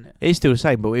same though, isn't it? It's still the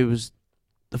same, but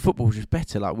the football was just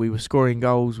better. Like, we were scoring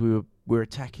goals, we were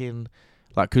attacking.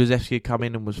 Like, Kulusevski had come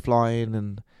in and was flying,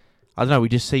 and I don't know. It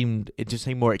just seemed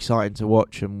more exciting to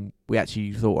watch, and we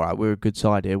actually thought, right, we're a good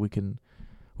side here. We can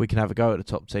have a go at the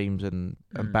top teams and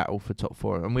battle for top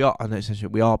four, and we are. And essentially,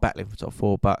 we are battling for top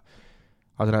four, but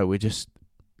I don't know. You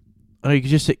can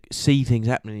just see things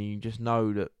happening. And you just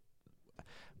know that.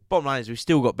 Bottom line is, we've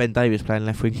still got Ben Davies playing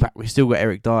left wing back. We've still got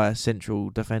Eric Dyer, central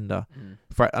defender.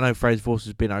 I know Fraser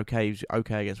Forster's been okay. He was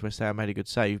okay against West Ham, made a good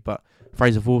save, but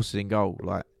Fraser Forster's in goal.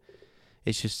 Like,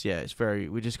 it's just,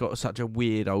 we just got such a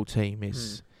weird old team.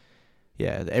 It's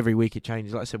every week it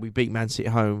changes. Like I said, we beat Man City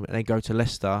at home and then go to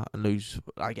Leicester and lose,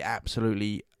 like, get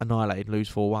absolutely annihilated, and lose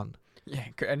 4-1. Yeah,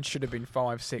 and should have been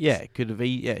 5-6. Yeah, it could have.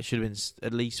 Yeah, it should have been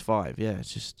at least 5. Yeah,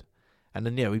 it's just, and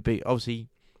then we beat. Obviously,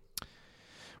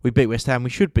 we beat West Ham.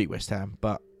 We should beat West Ham,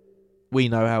 but we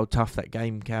know how tough that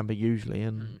game can be usually,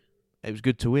 and it was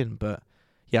good to win. But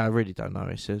yeah, I really don't know.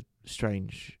 It's a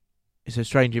strange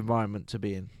environment to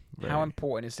be in. Really. How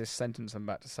important is this sentence I'm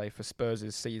about to say for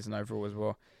Spurs' season overall as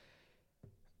well?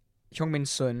 Heung-min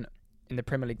Son in the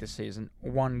Premier League this season,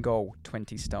 1 goal,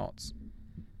 20 starts,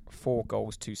 4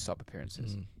 goals, 2 sub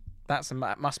appearances.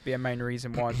 That must be a main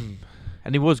reason why.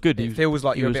 And he was good. It feels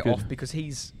like you're a bit off because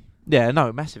he's. Yeah,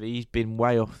 no, massively. He's been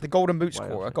way off. The Golden Boot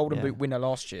scorer, Golden Boot winner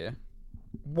last year,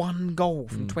 1 goal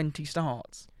from 20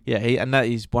 starts. Yeah, and that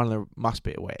is one of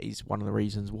the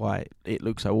reasons why it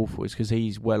looks so awful, is because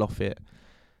he's well off it.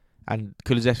 And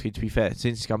Kulusevski, to be fair,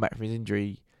 since he's come back from his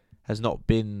injury, has not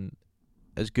been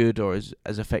as good or as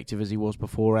effective as he was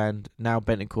beforehand. Now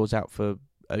Bentancur's out for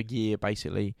a year,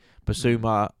 basically.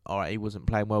 Basuma, alright, he wasn't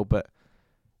playing well, but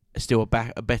still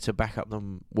a better backup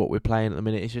than what we're playing at the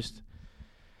minute. It's just,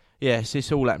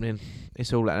 it's all happening.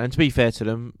 It's all happening. And to be fair to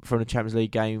them, from the Champions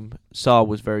League game, Sarr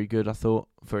was very good, I thought,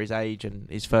 for his age and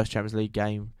his first Champions League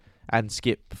game, and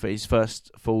Skip for his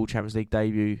first full Champions League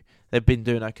debut. They've been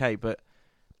doing okay, but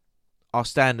our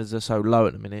standards are so low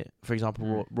at the minute. For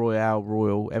example,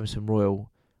 Emerson Royal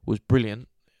was brilliant,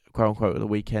 quote unquote, at the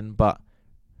weekend, but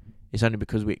it's only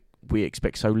because we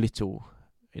expect so little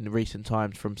in the recent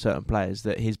times from certain players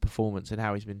that his performance and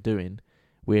how he's been doing,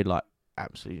 we're like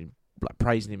absolutely like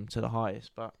praising him to the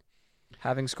highest. But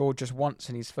having scored just once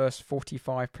in his first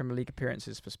 45 Premier League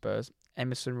appearances for Spurs,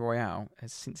 Emerson Royal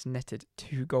has since netted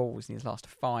 2 goals in his last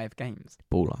 5 games.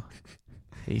 Baller.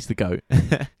 He's the GOAT.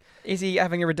 Is he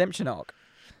having a redemption arc?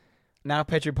 Now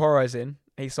Pedro Porro's in.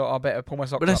 He thought, I better pull my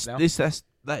socks up now.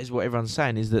 That is what everyone's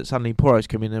saying, is that suddenly Porro's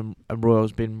come in and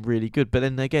Royal's been really good. But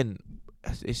then again,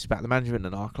 it's about the management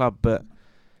and our club. But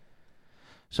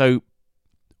so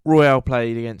Royal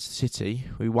played against City.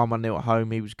 We won 1-0 at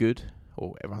home. He was good,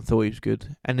 or everyone thought he was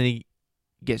good. And then he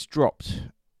gets dropped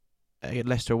at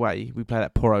Leicester away. We play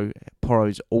that Porro.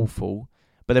 Porro's awful.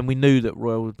 But then we knew that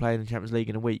Royal would play in the Champions League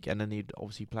in a week, and then he'd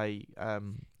obviously play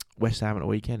West Ham at a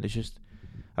weekend. It's just,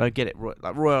 I don't get it.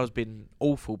 Like, Royal's been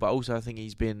awful, but also I think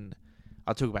he's been,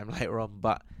 I'll talk about him later on,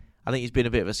 but I think he's been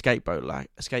a bit of a scapegoat,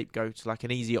 like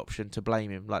an easy option to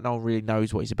blame him. Like, no one really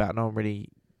knows what he's about. No one really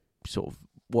sort of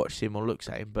watches him or looks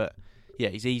at him. But yeah,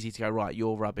 he's easy to go, right,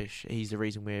 you're rubbish. He's the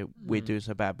reason we're doing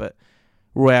so bad. But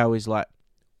Royal is like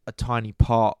a tiny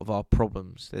part of our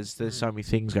problems. There's so many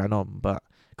things going on, but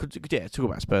talk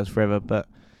about Spurs forever, but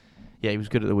yeah, he was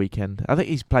good at the weekend. I think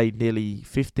he's played nearly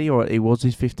 50, or it was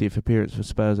his 50th appearance for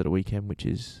Spurs at the weekend, which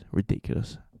is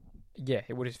ridiculous. Yeah,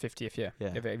 it was his 50th, yeah.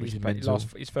 If he's played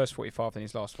his first 45 in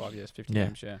his last 5 years, 50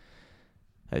 games, yeah.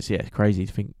 It's crazy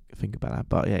to think about that,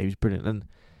 but yeah, he was brilliant. And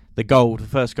the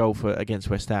first goal against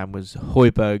West Ham was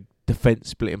Højbjerg defence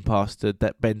splitting past to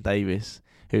Ben Davies,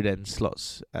 who then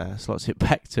slots it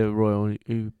back to Royal,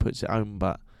 who puts it home.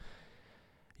 But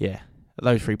yeah,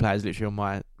 those 3 players literally on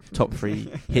my top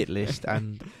 3 hit list,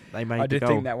 and they made the goal. I did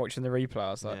think that watching the replay.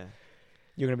 I was like,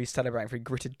 you're going to be celebrating for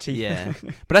gritted teeth. Yeah,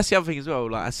 but that's the other thing as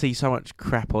well. Like, I see so much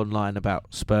crap online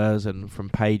about Spurs and from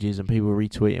pages and people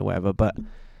retweeting whatever, but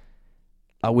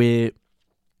we're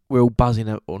all buzzing,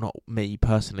 or not me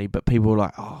personally, but people are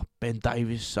like, oh, Ben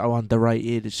Davies so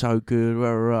underrated, it's so good,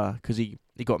 because he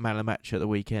got man of the match at the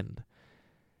weekend.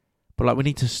 But like, we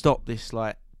need to stop this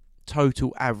like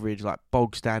total average, like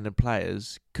bog standard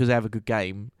players, because they have a good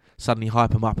game, suddenly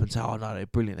hype them up and say, oh no, they're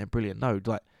brilliant. No,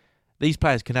 like, these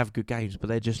players can have good games, but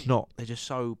they're just not. They're just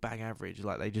so bang average.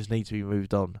 Like, they just need to be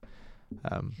moved on.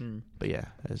 But yeah,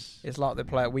 it's like the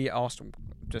player we Arsenal,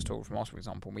 just talk from Arsenal, for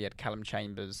example, we had Callum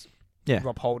Chambers, yeah,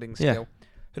 Rob Holding still,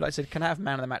 who, like I said, can have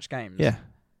man of the match games. Yeah.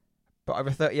 But over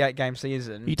 38 game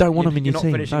season, you don't want them in your you're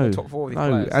team. not finishing the top 4 of these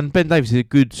players. And Ben Davies is a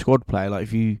good squad player. Like,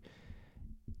 if you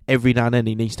every now and then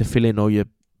he needs to fill in, or your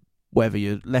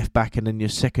left back and then your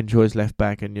second choice left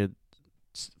back and your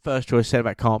first choice centre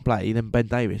back can't play, then Ben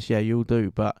Davies, yeah, you'll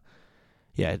do. But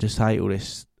yeah, just hate all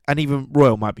this. And even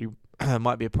Royal might be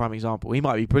a prime example. He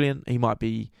might be brilliant. He might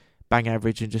be bang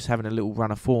average and just having a little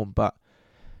run of form. But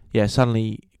yeah,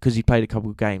 suddenly, because he played a couple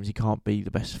of games, he can't be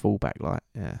the best fullback. Like,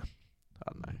 yeah,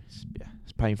 I don't know.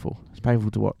 It's painful. It's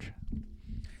painful to watch.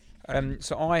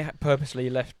 So I purposely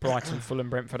left Brighton, Fulham,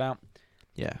 Brentford out.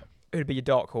 Yeah. Who'd be your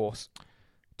dark horse?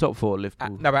 Top 4,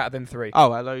 Liverpool. No, out of them 3.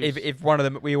 Oh, are those? If one of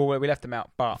them, we left them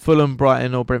out, but Fulham,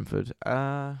 Brighton, or Brentford.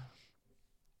 I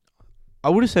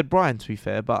would have said Brighton, to be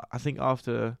fair, but I think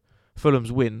after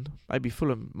Fulham's win, maybe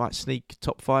Fulham might sneak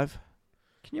top 5.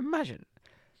 Can you imagine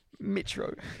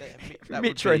Mitro? That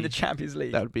Mitro in the Champions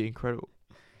League. That would be incredible.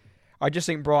 I just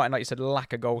think Brighton, like you said,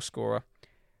 lack a goal scorer.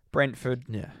 Brentford,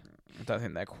 yeah, I don't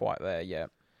think they're quite there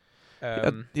yet.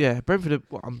 Brentford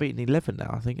are unbeaten 11 now,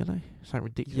 I think, aren't they? Something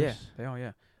ridiculous. Yeah, they are,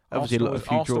 yeah. Obviously,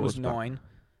 Arsenal was 9.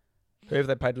 Whoever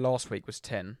they played last week was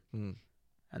 10. Mm.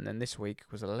 And then this week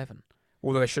was 11.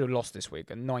 Although they should have lost this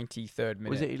week, a 93rd minute.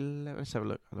 Was it 11? Let's have a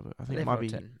look. I think it 11 might or be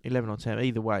 10. 11 or 10,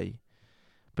 either way.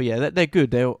 But yeah, they're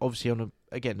good. They're obviously on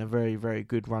a very, very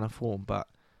good run of form. But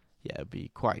yeah, it'd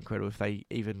be quite incredible if they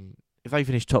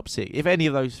finish top 6. If any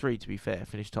of those 3, to be fair,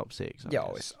 finish top 6.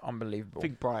 It's unbelievable. I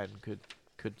think Brighton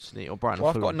could sneak, or Brighton.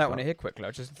 Well, I've got a note on it here quickly.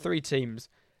 Just 3 teams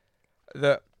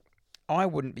that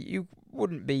you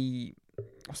wouldn't be,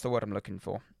 what's the word I'm looking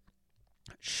for?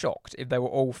 Shocked if they were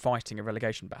all fighting a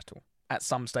relegation battle at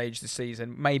some stage this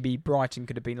season. Maybe Brighton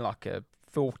could have been like a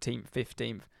 14th,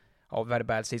 15th. Oh, they've had a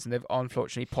bad season.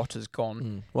 Unfortunately, Potter's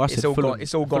gone. Well, it's all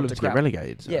gone to get crap.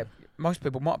 Relegated. So. Yeah, most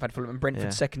people might have had Fulham and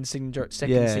Brentford second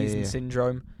season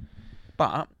syndrome.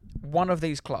 But one of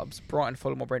these clubs, Brighton,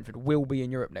 Fulham or Brentford, will be in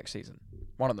Europe next season.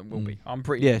 One of them will be. I'm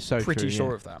pretty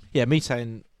sure of that. Yeah, me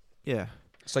saying, yeah.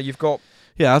 So you've got...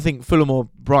 Yeah, I think Fulham or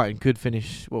Brighton could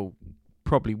finish, well,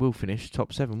 probably will finish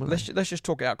top 7, won't they? Let's just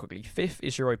talk it out quickly. 5th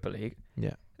is Europa League.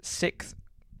 Yeah. 6th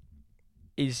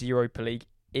is Europa League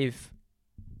if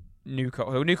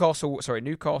Newcastle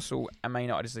and Man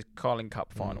United is the Carling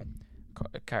Cup final.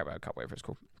 Carabao Cup, whatever it's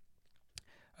called.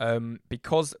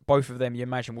 Because both of them, you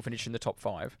imagine, will finish in the top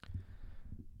 5.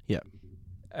 Yeah.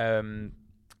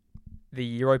 The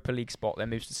Europa League spot then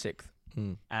moves to 6th.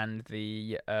 And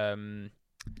the...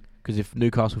 Because if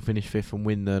Newcastle finish 5th and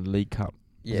win the League Cup,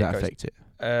 does that affect it?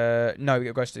 No,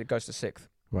 it goes to 6th.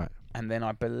 Right. And then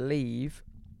I believe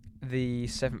the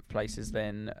 7th place is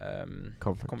then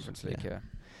Conference League. Yeah.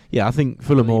 Yeah, I think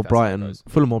Fulham or Brighton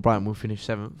will finish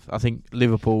 7th. I think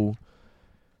Liverpool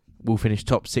will finish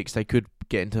top 6. They could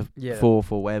get into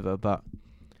 4th or whatever, but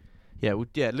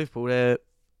Liverpool.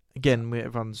 Again,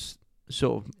 everyone's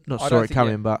sort of not saw it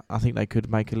coming, but I think they could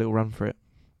make a little run for it.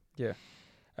 Yeah.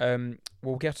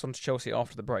 We'll get on to Chelsea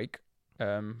after the break.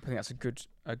 I think that's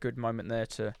a good moment there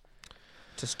to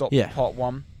stop part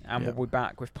 1, and we'll be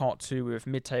back with part 2 with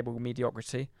mid-table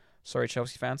mediocrity. Sorry,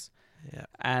 Chelsea fans. Yeah.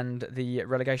 And the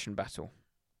relegation battle.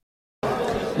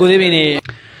 Good evening.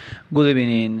 Good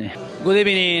evening. Good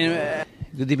evening.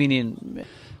 Good evening.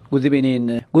 Good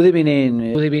evening. Good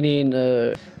evening. Good evening.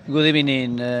 Good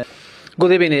evening.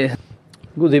 Good evening.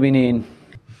 Good evening.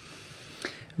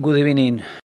 Good evening.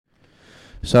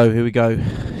 So here we go.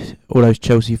 All those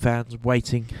Chelsea fans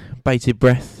waiting, bated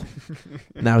breath.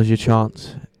 Now's your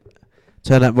chance.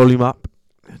 Turn that volume up.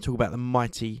 Talk about the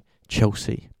mighty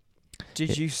Chelsea.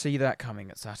 Did you see that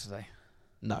coming at Saturday?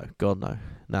 No, God, no.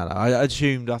 No. I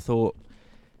thought,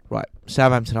 right,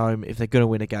 Southampton home, if they're going to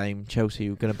win a game, Chelsea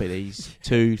were going to beat these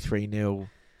 2-3-0.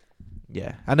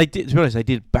 Yeah. And they did, to be honest, they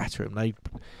did batter them.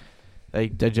 They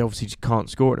obviously just can't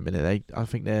score at the minute. I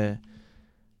think they're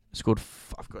scored,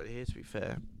 I've got it here to be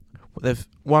fair. They've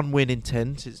one win in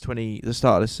 10 since the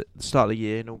start of the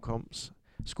year in all comps.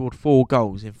 Scored 4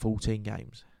 goals in 14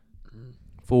 games.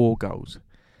 4 goals.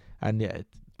 And yeah,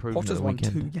 Potter's won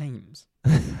 2 games.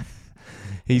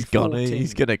 He's gone.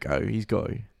 He's going to go. He's got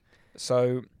to.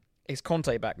 So, is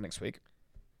Conte back next week?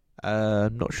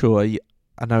 I'm not sure.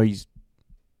 I know he's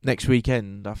next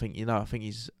weekend. I think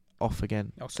he's off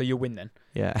again. Oh, so you'll win then.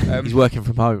 Yeah, he's working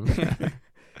from home.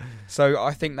 So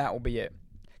I think that will be it.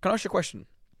 Can I ask you a question?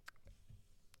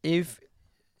 If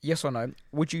yes or no,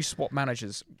 would you swap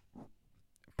managers,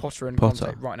 Potter and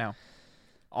Conte, right now?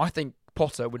 I think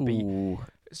Potter would be. Ooh.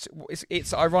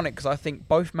 It's ironic because I think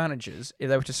both managers, if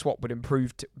they were to swap, would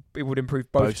improve. It would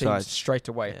improve both teams sides. straight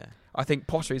away. Yeah. I think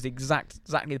Potter is exactly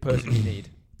the person you need.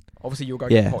 Obviously, you'll go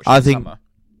Yeah, get Potter I in think- summer.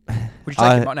 Would you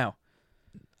take him right now?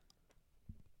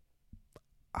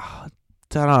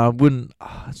 Don't know. I wouldn't.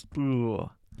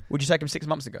 Would you take him 6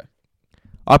 months ago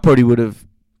I probably would have.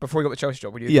 before he got the Chelsea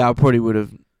job? Would you? Yeah, I probably would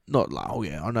have. Not like, oh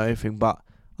yeah, I know everything, but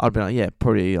I'd be like, yeah,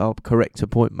 probably. I'll correct a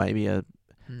point maybe.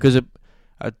 Because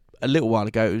a little while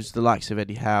ago, it was the likes of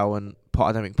Eddie Howe and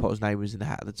I don't think Potter's name was in the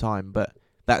hat at the time, but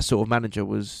that sort of manager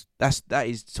that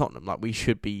is Tottenham. Like, we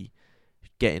should be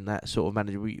getting that sort of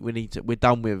manager. We need to. We're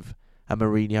done with a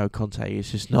Mourinho, Conte.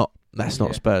 It's just not. That's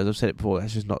not Spurs. I've said it before.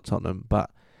 That's just not Tottenham.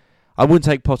 But I wouldn't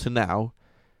take Potter now.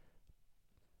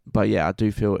 But yeah, I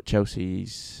do feel at Chelsea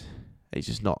he's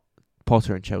just not.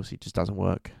 Potter and Chelsea just doesn't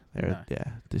work.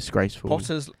 They're disgraceful.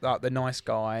 Potter's like the nice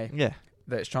guy Yeah.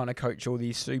 that's trying to coach all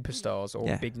these superstars or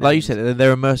big names. Like you said,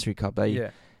 they're a mercenary club. Yeah.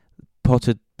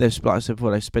 Potter, like I said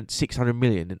before, they've spent 600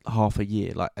 million in half a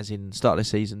year, like as in start of the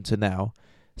season to now,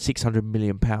 600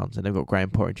 million pounds, and they've got Graham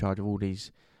Potter in charge of all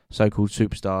these so-called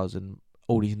superstars and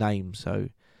all these names. So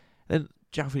then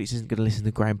João Felix isn't going to listen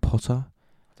to Graham Potter.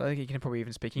 I don't think he can probably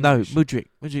even speak English. No,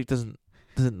 Mudryk doesn't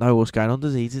know what's going on,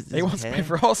 does he? He wants to play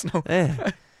for Arsenal.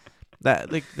 Yeah.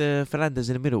 The Fernandes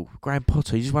in the middle, Graham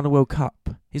Potter. He just won a World Cup.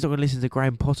 He's not going to listen to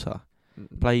Graham Potter,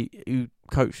 who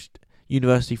coached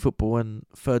university football and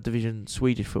third division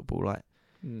Swedish football. Like,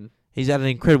 he's had an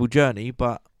incredible journey,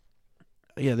 but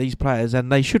yeah, these players,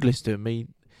 and they should listen to him.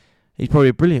 He's probably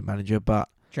a brilliant manager, but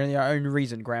Do you know the only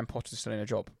reason Graham Potter's still in a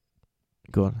job?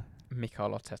 go on. Mikel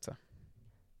Arteta.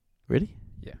 Really?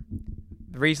 Yeah.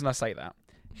 The reason I say that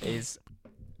is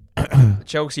the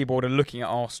Chelsea board are looking at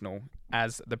Arsenal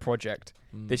as the project.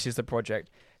 This is the project.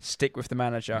 Stick with the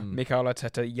manager. Mikel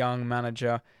Arteta, young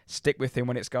manager. Stick with him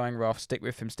when it's going rough. Stick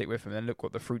with him. And then look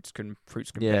what the fruits can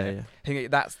bear. Yeah. I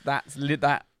think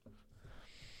that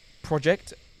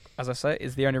project, as I say,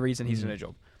 is the only reason he's in a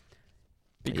job.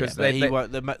 Because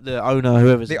the owner,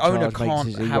 whoever's the in owner charge, can't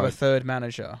makes it, have a third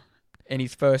manager in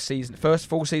his first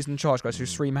full season in charge. Goes through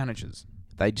 3 managers.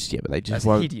 They just That's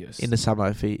won't. hideous. In the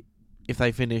summer, if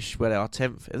they finish where they are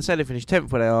 10th, and say they finish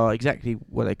 10th where they are exactly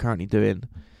what they're currently doing,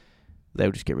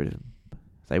 they'll just get rid of them.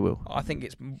 They will. I think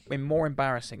it's more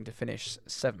embarrassing to finish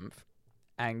 7th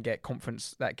and get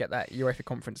that UEFA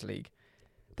Conference League.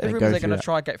 There's rumours they're going to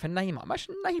try and get for Neymar.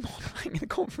 Imagine Neymar playing in the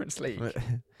Conference League.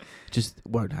 Just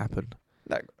won't happen.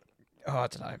 No, I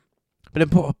don't know. But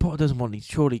then Potter doesn't want. He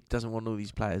surely doesn't want all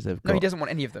these players they've got. No, he doesn't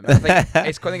want any of them. I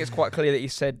think it's quite clear that he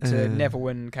said to Neville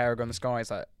and Carragher on the Sky,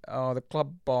 it's like, oh, the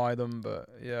club buy them, but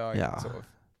sort of.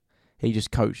 He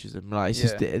just coaches them. Like, it's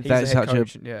just he's that's the head such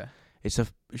coach,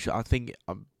 It's I think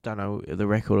I don't know the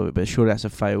record of it, but surely that's a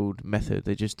failed method.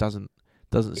 It just doesn't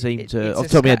seem to. Off the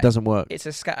top of my head, doesn't work. It's a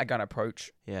scattergun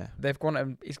approach. Yeah, they've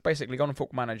gone. He's basically gone on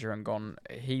Football Manager and gone.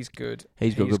 He's good.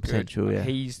 He's got good potential. Yeah,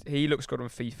 he looks good on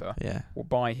FIFA. Yeah, we'll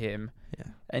buy him. Yeah,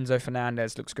 Enzo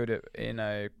Fernandez looks good in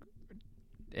a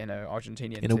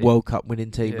Argentinian in a World Cup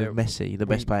winning team with Messi, the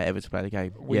best player ever to play the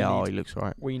game. He looks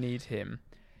right. We need him.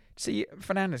 See,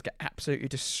 Fernandez get absolutely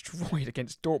destroyed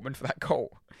against Dortmund for that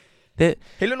goal. He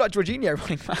looked like Jorginho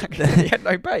running back. He had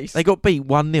no base. They got beat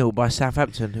 1-0 by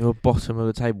Southampton, who are bottom of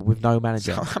the table with no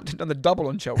manager. Southampton done the double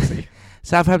on Chelsea.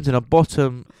 Southampton are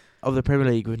bottom of the Premier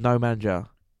League with no manager.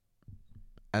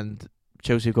 And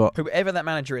Chelsea got... Whoever that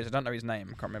manager is, I don't know his name.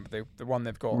 I can't remember the one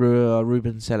they've got.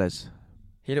 Ruben Sellers.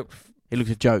 He looked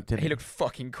a joke, didn't he? He looked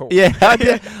fucking cool. Yeah,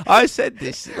 I said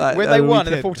this. Like, when they won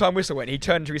and the full-time whistle went, he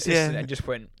turned to his assistant and just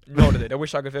nodded it. I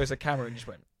wish I could. There was a camera and just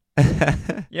went...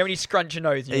 You know when you scrunch your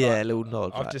nose? And you're a little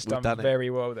nod. I've just done very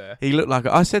well there. He looked like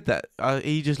I said that.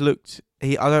 He just looked.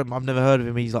 I've never heard of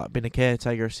him. He's like been a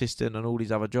caretaker assistant and all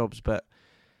these other jobs, but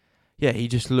yeah, he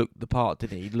just looked the part,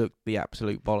 didn't he? He looked the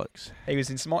absolute bollocks. He was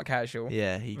in smart casual.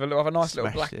 Yeah, he with a nice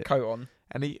little black coat on.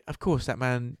 And of course, that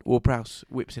man Ward-Prowse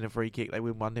whips in a free kick. They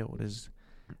win 1-0.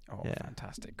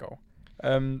 Fantastic goal.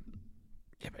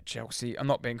 But Chelsea. I'm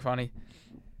not being funny.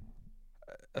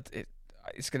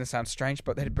 It's going to sound strange,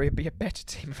 but they'd be a better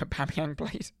team if Aubameyang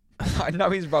played. I know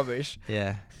he's rubbish.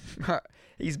 Yeah.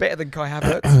 He's better than Kai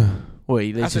Havertz. Well,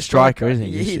 he's a striker, isn't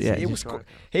he?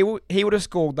 He would have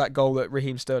scored that goal that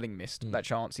Raheem Sterling missed, that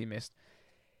chance he missed.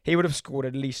 He would have scored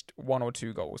at least 1 or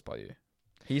 2 goals by you.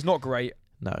 He's not great.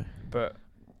 No. But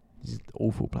He's an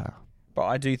awful player. But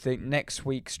I do think next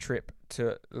week's trip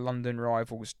to London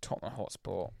rivals Tottenham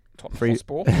Hotspur,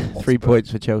 3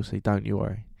 points for Chelsea. Don't you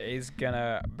worry. is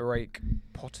gonna break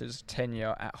Potter's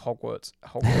tenure at Hogwarts,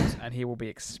 and he will be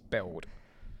expelled.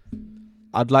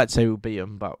 I'd like to say we'll beat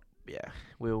them, but yeah,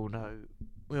 we all know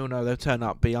they'll turn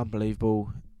up, be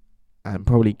unbelievable, and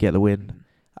probably get the win.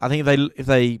 I think if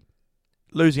they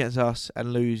lose against us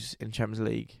and lose in Champions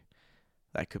League,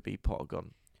 that could be Potter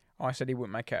gone. I said he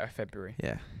wouldn't make it out of February.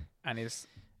 Yeah, and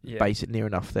yeah. Base it near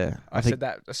enough there. I said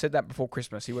that before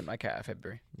Christmas. He wouldn't make it out of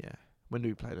February. Yeah. When do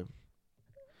we play them?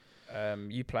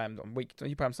 You play them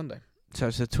You play them Sunday. So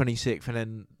it's the 26th, and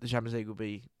then the Champions League will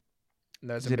be.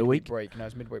 No, it's is it a week break? No,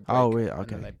 it's midweek break. Oh, really? Okay. And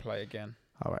then they play again.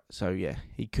 All right. So yeah,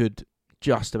 he could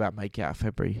just about make it out of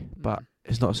February, but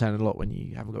it's not saying a lot when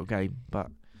you haven't got a game.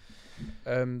 But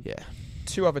yeah.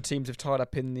 2 other teams have tied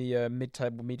up in the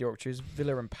mid-table mediocrities,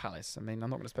 Villa and Palace. I mean,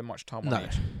 I'm not going to spend much time on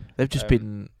each. They've just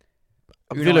been.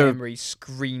 Unai Emery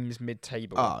screams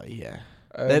mid-table. Oh yeah.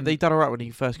 They done all right when he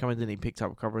first came in, didn't he? Picked up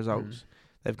a couple of results.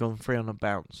 They've gone 3 on a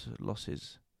bounce,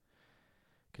 losses,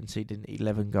 conceding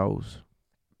 11 goals.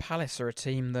 Palace are a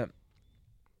team that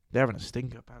they're having a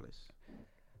stinker, Palace.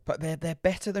 But they're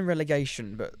better than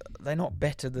relegation, but they're not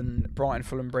better than Brighton,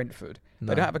 Fulham, Brentford. No.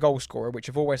 They don't have a goal scorer, which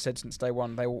I've always said since day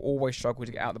one. They will always struggle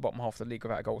to get out of the bottom half of the league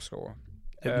without a goal scorer.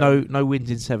 No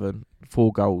wins in 7,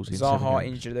 4 goals in 7 Zaha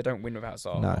games. injured. They don't win without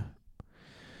Zaha.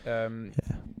 No.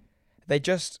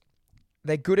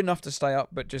 They're good enough to stay up,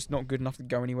 but just not good enough to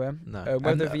go anywhere. No.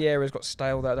 Whether Vieira's got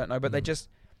stale, I don't know. But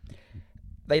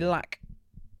they lack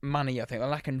money. I think they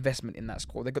lack investment in that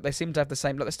squad. They seem to have the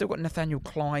same. Like, they've still got Nathaniel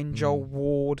Klein, Joel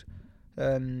Ward.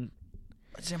 They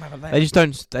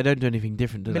don't do anything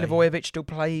different, do they? Milivojevic still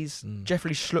plays.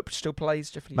 Jeffrey Schlupp still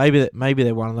plays. Maybe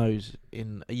they're one of those.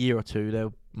 In a year or two, they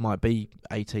might be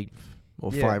 18th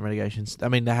or 5 relegations. I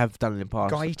mean, they have done it in the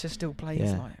past. Gaeta still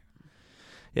plays.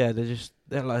 Yeah,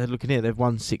 they're looking here. They've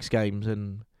won 6 games,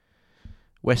 and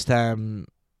West Ham,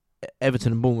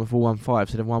 Everton, and Bournemouth all won 5.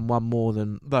 So they've won 1 more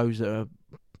than those that are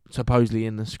supposedly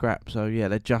in the scrap. So yeah,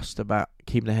 they're just about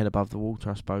keeping their head above the water,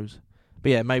 I suppose.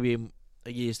 But yeah, maybe in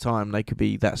a year's time they could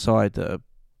be that side that are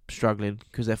struggling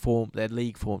because their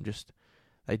league form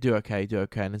they do okay,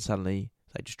 and then suddenly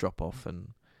they just drop off, and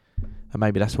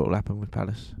maybe that's what will happen with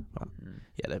Palace. But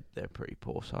yeah, they're a pretty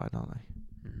poor side, aren't they?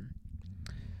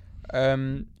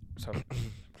 So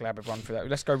glad we've run through that.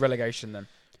 Let's go relegation then.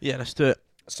 Yeah, let's do it.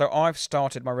 So I've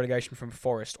started my relegation from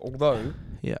Forest, although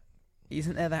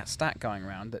isn't there that stat going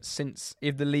around that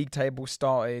if the league table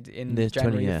started in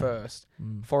January 1st,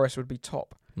 Forest would be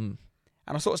top? And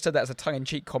I sort of said that as a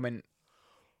tongue-in-cheek comment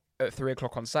at 3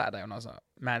 o'clock on Saturday when I was like,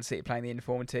 Man City playing the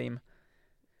inform team.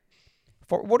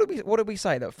 What did we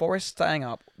say? That Forest staying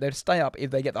up, they'd stay up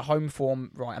if they get the home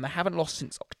form right, and they haven't lost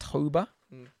since October,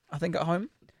 I think, at home.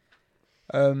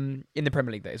 In the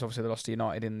Premier League, that is. Obviously, they lost to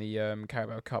United in the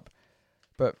Carabao Cup.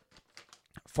 But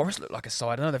Forest look like a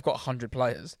side. I know they've got 100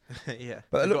 players. Yeah.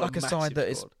 But they look like a side that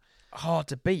is hard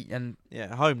to beat. And yeah,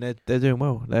 at home, they're doing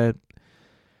well. They're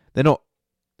not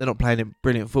playing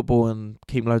brilliant football and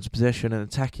keeping loads of possession and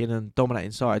attacking and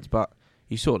dominating sides. But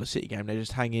you saw the City game, they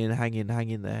just hang in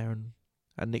there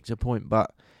and nicked a point.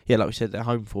 But yeah, like we said, their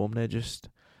home form, that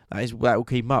will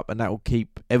keep them up, and that will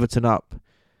keep Everton up.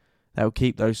 That will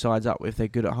keep those sides up if they're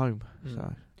good at home.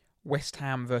 So West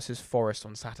Ham versus Forest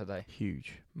on Saturday.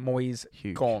 Huge. Moyes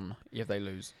gone if they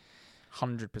lose.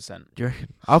 100%. Do you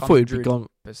reckon? I thought he'd be gone.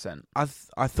 100%.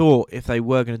 I thought if they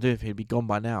were going to do it, he'd be gone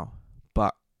by now.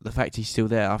 But the fact he's still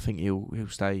there, I think he'll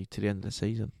stay to the end of the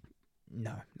season.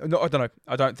 No, I don't know.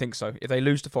 I don't think so. If they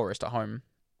lose to Forest at home,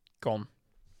 gone.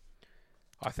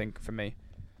 I think for me.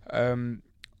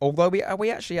 Although we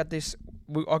actually had this,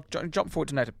 I'll jump forward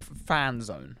to note fan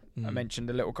zone. I mentioned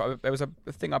a little. There was a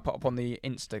thing I put up on the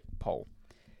Insta poll.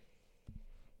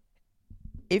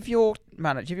 If your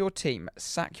team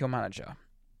sack your manager,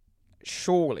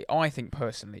 surely, I think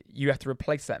personally, you have to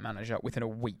replace that manager within a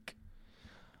week,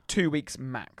 2 weeks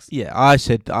max. Yeah, I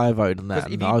voted on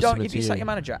that. If you sack your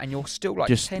manager and you're still like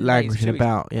just 10 languishing days,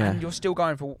 about, and you're still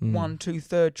going for 1, 2,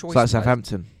 3rd choice. It's like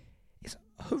Southampton. It's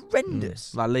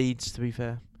horrendous. Like Leeds, to be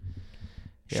fair.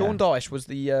 Sean Dyche was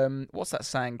the what's that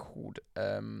saying called?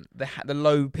 The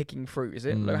low picking fruit, is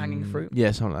it? Low hanging fruit?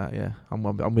 Yeah, something like that, yeah.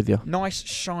 I'm with you. Nice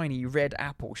shiny red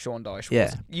apple, Sean Dyche was.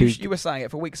 Yeah. You were saying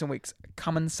it for weeks and weeks.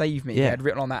 Come and save me. Yeah. He had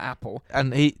written on that apple.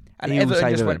 And Everton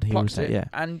just went plucked it. Yeah.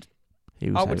 And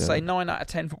I would say 9 out of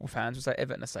 10 football fans would say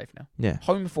Everton are safe now. Yeah.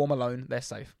 Home form alone, they're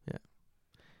safe. Yeah.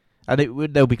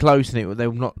 And they'll be close, and they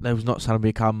will not suddenly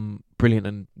become brilliant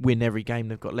and win every game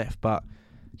they've got left, but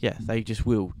yeah, they just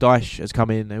will. Dyche has come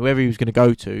in. Whoever he was going to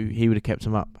go to, he would have kept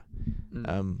him up.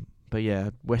 But yeah,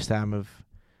 West Ham have.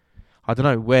 I don't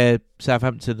know where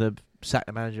Southampton have sacked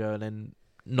the manager and then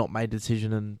not made a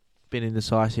decision and been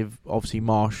indecisive. Obviously,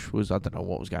 Marsh was. I don't know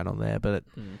what was going on there, but it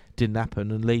didn't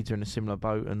happen. And Leeds are in a similar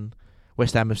boat, and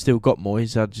West Ham have still got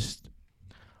Moyes.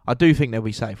 I do think they'll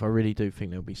be safe. I really do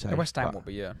think they'll be safe. West Ham will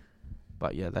be, yeah.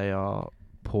 But yeah, they are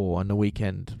poor on the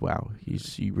weekend. Wow,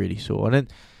 you really saw. And then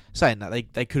saying that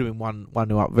they could have been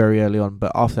 1-0 up very early on,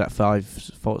 but after that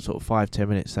 5-10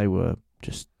 minutes, they were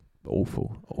just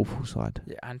awful side.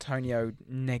 Yeah, Antonio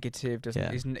negative.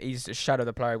 He's a shadow of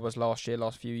the player he was last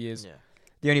few years. Yeah.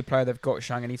 The only player they've got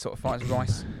showing any sort of fight is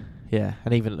Rice. Yeah,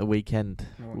 and even at the weekend,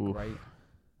 great.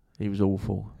 He was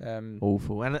awful,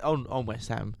 awful. And on West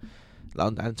Ham,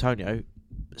 Antonio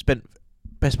spent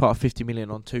best part of 50 million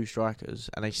on 2 strikers,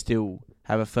 and they still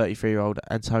have a 33-year-old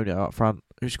Antonio up front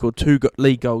who scored 2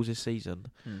 league goals this season.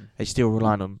 They still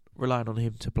relying on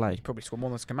him to play. He's probably scored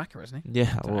more than Scamacca, hasn't he?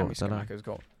 Yeah, Scamacca's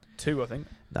got 2, I think.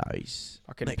 No, he's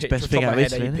next best thing out of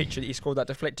Italy. He scored that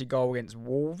deflected goal against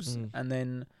Wolves, and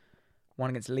then one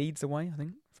against Leeds away, I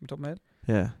think, from top of my head.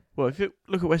 Yeah. Well, if you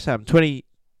look at West Ham,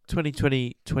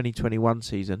 2020-2021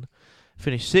 season,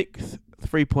 finished 6th,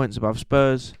 3 points above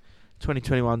Spurs.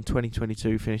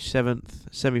 2021-2022 finished 7th,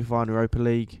 semi-final Europa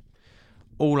League,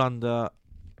 all under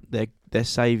their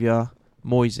saviour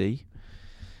Moisey,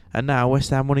 and now West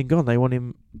Ham want him gone. They want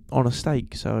him on a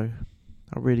stake. So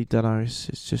I really don't know. It's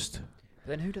just. But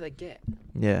then who do they get?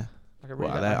 Yeah,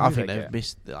 I think they've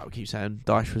missed. I keep saying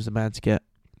Dyche was the man to get.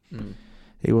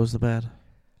 He was the man.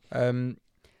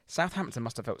 Southampton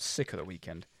must have felt sick of the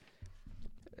weekend.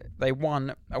 They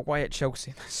won away at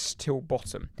Chelsea. They're still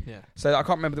bottom. Yeah. So I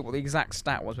can't remember what the exact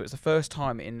stat was, but it's the first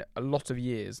time in a lot of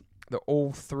years that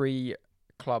all 3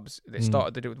 clubs that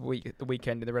started to do the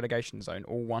weekend in the relegation zone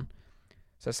all won.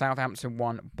 So Southampton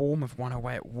won. Bournemouth won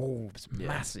away at Wolves. Yeah.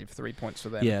 Massive 3 points for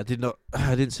them. Yeah, I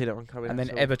didn't see that one coming. And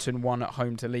then Everton won at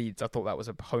home to Leeds. I thought that was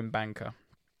a home banker.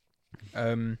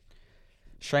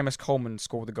 Seamus Coleman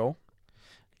scored the goal.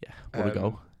 Yeah, what a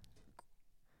goal.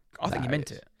 I think he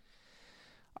meant it.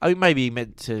 I mean, maybe he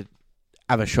meant to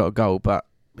have a shot at goal, but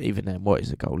even then, what is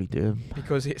the goalie doing?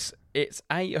 Because it's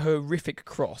a horrific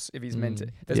cross if he's meant it.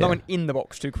 There's no one in the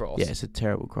box to cross. Yeah, it's a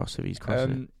terrible cross if he's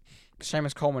crossing.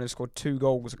 Seamus Coleman has scored 2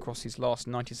 goals across his last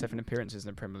 97 appearances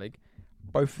in the Premier League.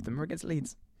 Both of them are against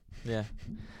Leeds. Yeah.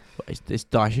 Well, it's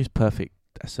Dyche's perfect.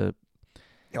 That's a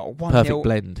perfect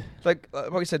blend. Like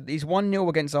I said, he's 1-0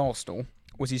 against Arsenal.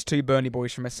 Was his 2 Burnley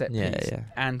boys from a set piece. Yeah.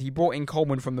 And he brought in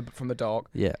Coleman from the dark.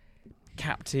 Yeah.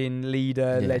 Captain,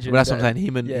 leader, legend. Well, that's what I'm saying.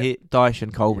 Him and Dyche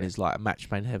and Coleman is like a match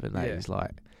made in heaven. That is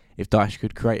like, if Dyche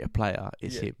could create a player,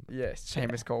 it's him. Yes,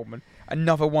 Seamus Coleman.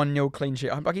 Another 1-0 clean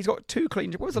sheet. Like he's got 2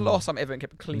 clean sheets. When was the last time Everton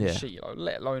kept a clean sheet?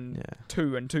 Let alone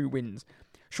 2 and 2 wins.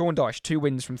 Sean Dyche, 2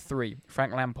 wins from 3.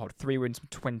 Frank Lampard, 3 wins from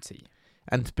 20.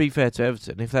 And to be fair to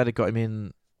Everton, if they'd have got him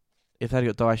in, if they'd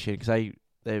have got Dyche in, because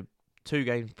they 2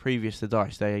 games previous to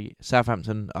Dyche,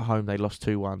 Southampton at home they lost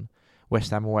 2-1.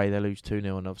 West Ham away, they lose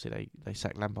 2-0, and obviously they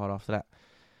sacked Lampard after that.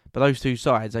 But those 2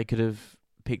 sides, they could have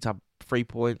picked up 3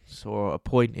 points or a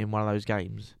point in one of those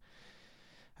games,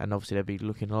 and obviously they'd be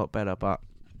looking a lot better. But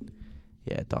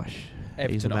yeah, Dyche,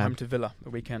 Everton at home to Villa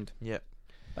the weekend. Yeah,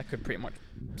 that could pretty much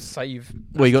save.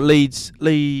 Well, you got Leeds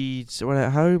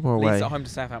at home or away? Leeds at home to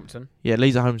Southampton. Yeah,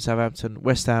 Leeds at home to Southampton.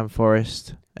 West Ham,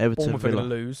 Forest, Everton, Bournemouth Villa. Are going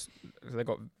to lose because they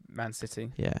got Man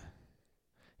City. Yeah.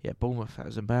 Yeah, Bournemouth, that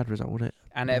was a bad result, wasn't it?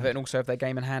 And Everton also have their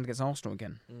game in hand against Arsenal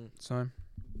again. So,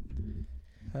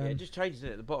 it just changes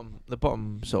it. The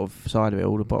bottom sort of side of it,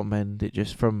 all the bottom end. It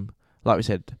just from, like we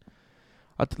said,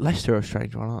 Leicester are a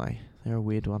strange one, aren't they? They're a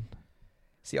weird one.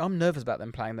 See, I'm nervous about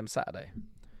them playing them Saturday.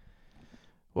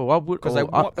 Well, I would because they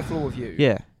wiped the floor with you.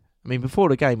 Yeah, I mean, before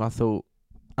the game, I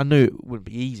knew it wouldn't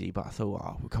be easy, but I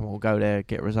thought, come on, we'll go there,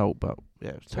 get a result. But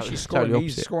yeah,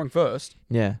 he's scoring first.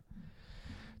 Yeah.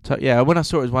 Yeah, when I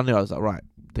saw it as 1-0, I was like, right,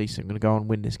 decent, I'm going to go and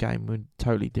win this game. We're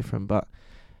totally different. But,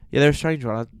 yeah, they're a strange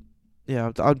one.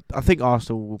 I think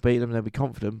Arsenal will beat them. They'll be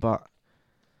confident. But,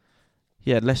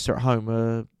 yeah, Leicester at home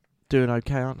are doing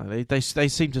okay, aren't they? They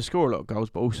seem to score a lot of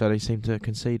goals, but also they seem to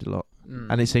concede a lot.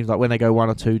 And it seems like when they go 1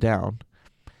 or 2 down,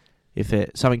 if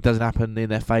something doesn't happen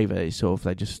in their favour, it's sort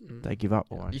of they give up.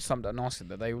 You summed up nicely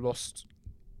that they lost.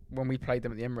 When we played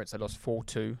them at the Emirates, they lost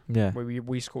 4-2. Yeah. Where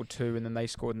we scored 2, and then they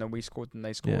scored, and then we scored, and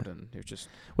they scored, and it was just.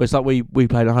 Well, it's like we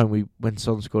played at home. When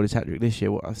Son scored his hat trick this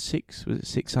year, what 6 was it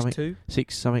 6 something? 6-2?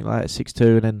 6 something like that, 6-2,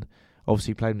 and then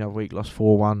obviously played another week, lost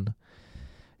 4-1.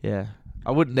 Yeah,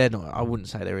 I wouldn't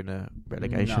say they're in a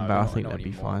relegation, but I think they'd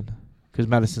be fine because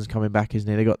Maddison's coming back, isn't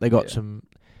he? They got some,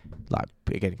 like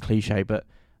again cliche, but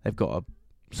they've got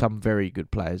some very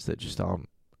good players that just aren't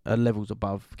levels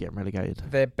above getting relegated.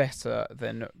 They're better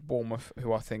than Bournemouth,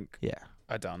 who I think Yeah.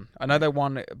 are done. I know they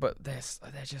won, but they're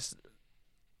just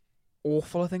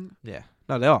awful, I think. Yeah.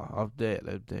 No, they are.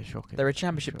 They're shocking. They're a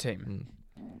championship team.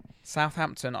 Mm.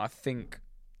 Southampton, I think,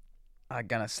 are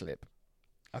going to slip.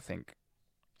 I think.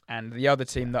 And the other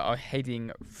team that are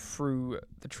heading through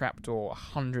the trapdoor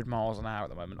 100 miles an hour at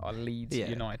the moment are Leeds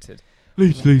United.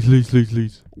 Leeds.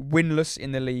 Winless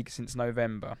in the league since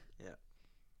November. Yeah.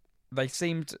 They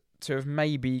seemed to have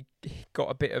maybe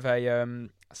got a bit of a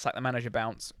sack the manager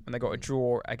bounce when they got a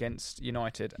draw against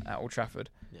United at Old Trafford.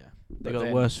 Yeah. They got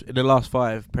the worst in the last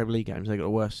 5 Premier League games. They got the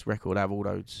worst record out of all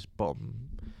those bottom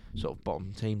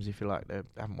teams, if you like. They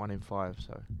haven't won in 5,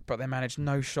 so. But they managed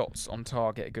no shots on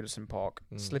target at Goodison Park,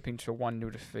 Mm. slipping to a 1-0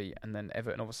 defeat, and then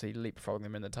Everton obviously leapfrogging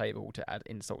them in the table to add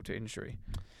insult to injury.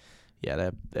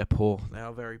 Yeah, they're poor. They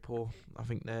are very poor. I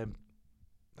think they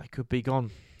could be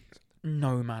gone.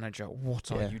 No manager,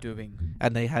 what are you doing?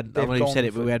 And they had. I They've know you said gone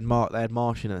it, but they had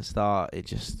Marsh in at the start. It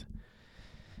just,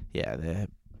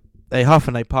 they huff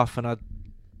and they puff, and I'll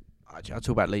talk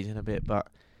about Leeds in a bit, but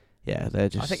yeah, they're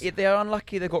just. I think they're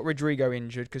unlucky they got Rodrigo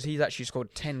injured because he's actually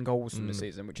scored 10 goals from the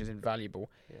season, which is invaluable.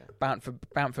 Yeah.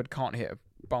 Bamford can't hit a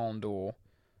barn door.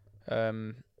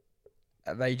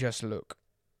 They just look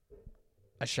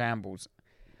a shambles.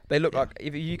 They look like,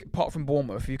 apart from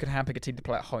Bournemouth, if you could handpick a team to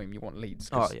play at home, you want Leeds.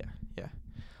 Oh yeah.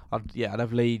 I'd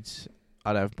have Leeds.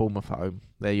 I'd have Bournemouth at home.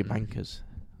 They're your bankers.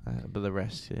 But the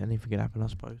rest, anything can happen, I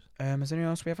suppose. Is there anything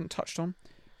else we haven't touched on? I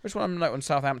just want to note on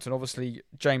Southampton, obviously,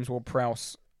 James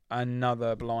Ward-Prowse,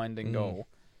 another blinding goal.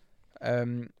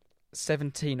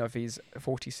 17 of his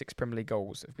 46 Premier League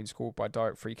goals have been scored by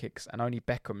direct free kicks, and only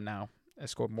Beckham now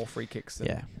has scored more free kicks than...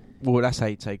 Yeah. Well, that's how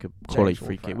you take a quality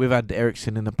free kick. We've had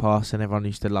Ericsson in the past, and everyone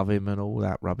used to love him and all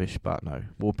that rubbish, but no.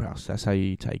 Ward-Prowse, that's how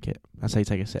you take it. That's how you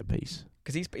take a set piece.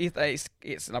 Because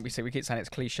it's like we say, we keep saying it's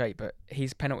cliche, but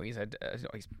his penalties,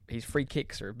 his free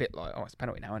kicks are a bit like, it's a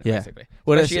penalty now, isn't it, basically?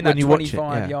 Well, especially in that when you watch it,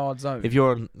 25-yard zone. If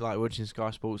you're on, watching Sky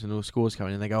Sports and all the scores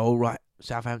coming in, they go, right,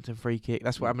 Southampton free kick.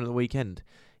 That's what happened at the weekend.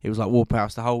 It was like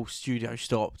Ward-Prowse, the whole studio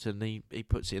stopped, and he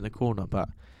puts it in the corner.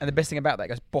 And the best thing about that, it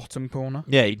goes bottom corner.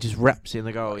 Yeah, he just wraps it in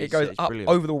the goal. It goes up, brilliant.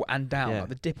 over the wall and down. Yeah. Like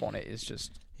the dip on it is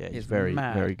just... Yeah, it's very,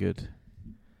 mad. very good.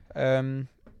 No,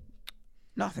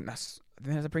 I think that's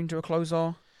to bring to a close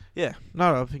our... Yeah,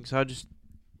 no, I think so. Just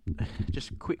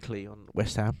quickly on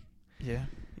West Ham. Yeah.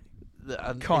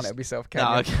 Can't it be self? No,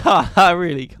 I can't. I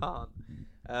really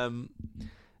can't.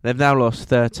 They've now lost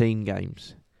 13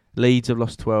 games. Leeds have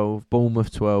lost 12,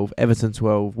 Bournemouth 12, Everton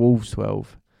 12, Wolves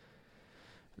 12.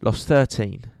 Lost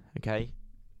 13, okay?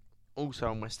 Also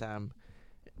on West Ham,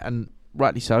 and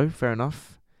rightly so, fair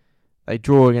enough. They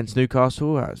draw against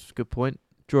Newcastle, that's a good point.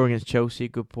 Draw against Chelsea,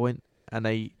 good point. And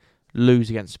they lose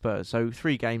against Spurs. So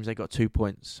 3 games, they got 2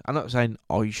 points. I'm not saying,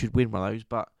 you should win one of those,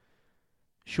 but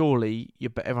surely,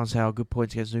 everyone's saying, good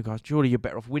points against Newcastle. Surely you're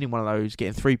better off winning one of those,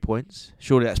 getting 3 points.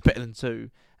 Surely that's better than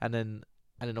 2. And then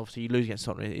obviously you lose against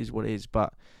Tottenham, it is what it is.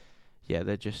 But yeah,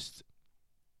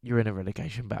 you're in a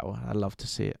relegation battle. I love to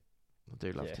see it. I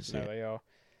do love to see it. They are.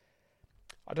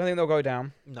 I don't think they'll go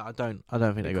down. No, I don't think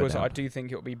they go down. Because I do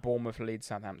think it'll be Bournemouth, Leeds,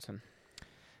 Southampton.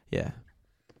 Yeah.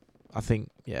 I think,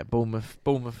 Bournemouth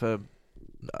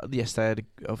yes, they had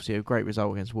obviously a great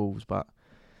result against Wolves, but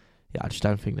I just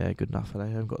don't think they're good enough. They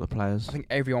haven't got the players. I think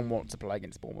everyone wants to play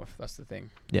against Bournemouth. That's the thing.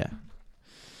 Yeah.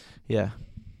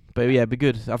 But it'd be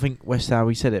good. I think West Ham,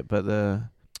 we said it, but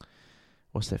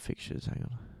what's their fixtures? Hang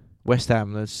on. West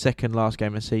Ham, the second last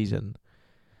game of the season,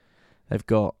 they've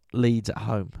got Leeds at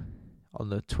home on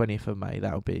the 20th of May.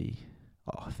 That'll be,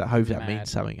 hopefully that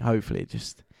means something. Hopefully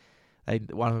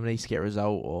one of them needs to get a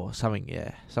result or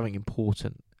something, something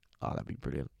important. That'd be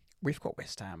brilliant. We've got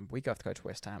West Ham. We have to go to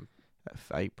West Ham.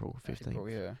 April 15th. April,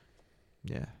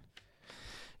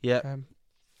 Yeah.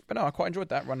 But no, I quite enjoyed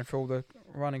that running through all the. I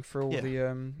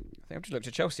think I've just looked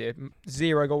at Chelsea here.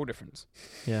 0 goal difference.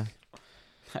 Yeah.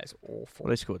 That is awful. Well,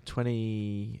 they scored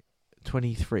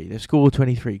 23. They've scored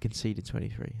 23, conceded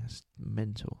 23. That's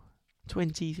mental.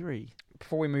 23.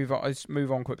 Before we move on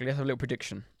quickly, let's have a little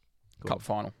prediction. Cup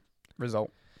final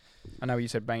result. I know you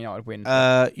said Man United win.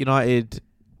 United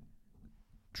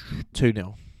 2-0.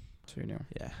 2-0.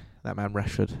 Yeah, that man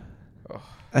Rashford. Oh.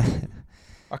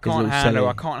 I can't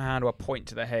handle a point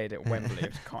to the head at Wembley. I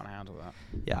just can't handle that.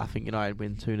 Yeah, I think United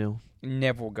win 2-0.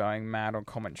 Neville going mad on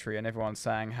commentary and everyone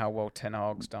saying how well Ten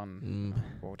Hag's done.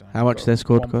 Well done. How much they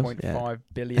scored? £1.5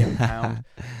 billion.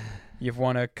 You've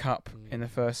won a cup in the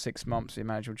first 6 months of your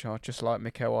managerial charge, just like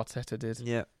Mikel Arteta did.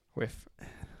 Yeah. With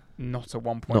not a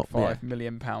 £1.5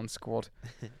 million squad.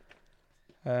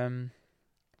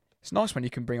 It's nice when you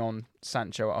can bring on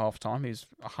Sancho at half time, who's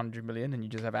 100 million, and you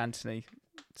just have Anthony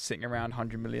sitting around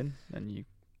 100 million, and you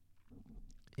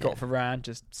got Varane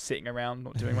just sitting around,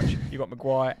 not doing much. You got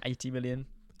Maguire, 80 million,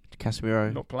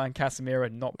 Casemiro, not playing.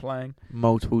 Casemiro, not playing.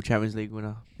 multiple Champions League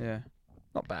winner. Yeah,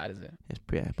 not bad, is it?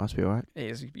 It must be alright. It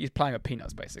is. He's playing with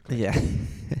peanuts, basically. Yeah.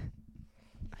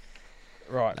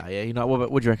 Right. No, yeah. You know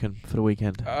what do you reckon for the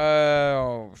weekend?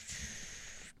 Oh,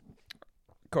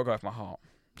 gotta go with my heart.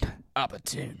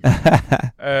 Upperton.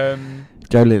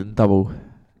 Joe Linton double.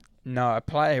 No, a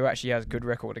player who actually has a good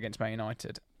record against Man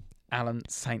United, Alan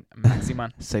Saint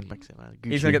Maximin. Saint Maximin.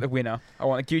 He's gonna get the winner. I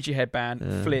want a Gucci headband,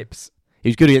 flips. He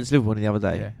was good against Liverpool the other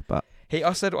day, Yeah. but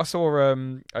I saw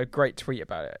a great tweet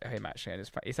about him actually, and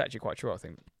it's actually quite true. I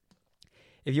think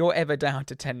if you're ever down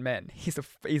to 10 men, he's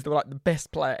the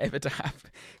best player ever to have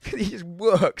because he just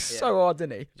works so hard,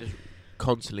 doesn't he? just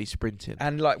constantly sprinting.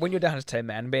 And like when you're down to 10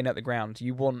 men, being at the ground,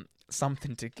 you want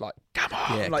something to like come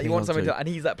on, Yeah, like you cling want on something to. to, and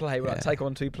he's that player who like take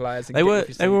on two players. And They get were off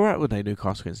your they seat. were right when they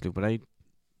Newcastle against Liverpool. It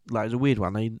was a weird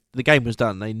one. The game was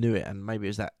done. They knew it, and maybe it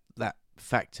was that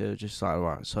factor just like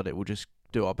right, so that we'll just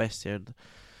do our best here, and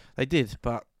they did.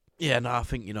 But yeah, no, I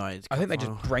think United. I think they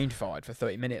just brain fired for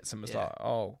 30 minutes and was like,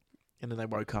 oh. And then they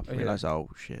woke up and Yeah. realised, oh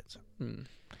shit.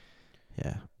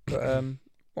 Yeah. But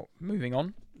moving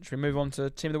on. Should we move on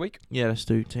to Team of the Week? Yeah, let's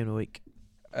do Team of the Week.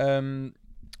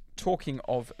 Talking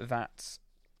of that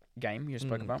game you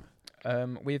spoke about,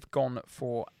 we've gone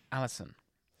for Alisson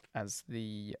as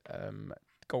the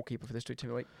goalkeeper for this Team of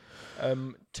the Week.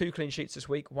 2 clean sheets this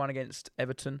week, one against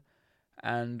Everton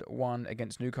and one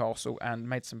against Newcastle, and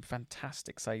made some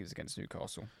fantastic saves against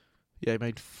Newcastle. Yeah, he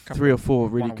made 3 or 4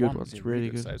 really good one-on-ones, ones. Really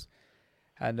good. saves.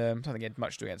 And I don't think he had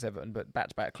much to do against Everton, but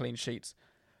back-to-back clean sheets,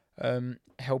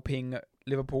 helping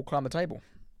Liverpool climb the table.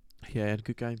 Yeah, he had a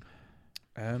good game.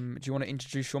 Do you want to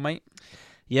introduce your mate?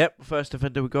 Yep, first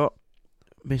defender we got,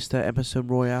 Mr. Emerson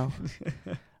Royale.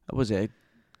 Was it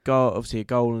a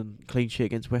goal and clean sheet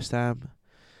against West Ham?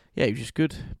 Yeah, he was just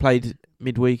good. Played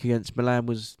midweek against Milan.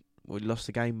 We lost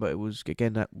the game, but it was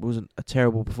again that wasn't a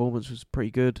terrible performance. It was pretty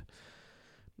good.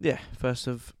 Yeah, first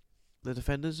of the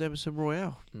defenders, Emerson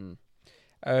Royale.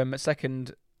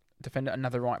 Second defender,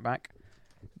 another right back.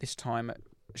 This time,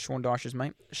 Sean Dyche's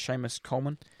mate, Seamus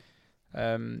Coleman.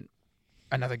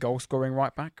 Another goal scoring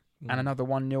right back and another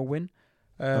 1-0 win.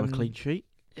 Another clean sheet.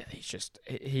 Yeah,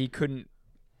 he couldn't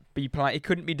be playing. He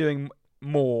couldn't be doing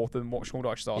more than what Sean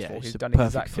Dyche's asked for. He's done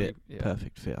exactly.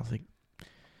 Perfect fit, I think.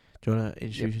 Do you want to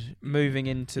introduce? Yep. Moving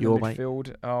into the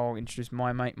midfield, I'll introduce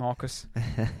my mate Marcus.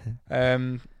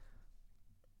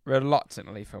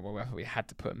 Reluctantly, we had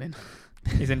to put him in.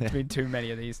 He's in too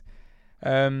many of these.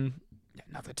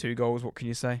 Another 2 goals. What can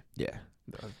you say? Yeah,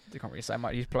 you can't really say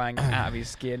much. He's playing out of his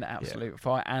skin, absolute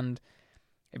fire. And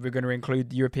if we're going to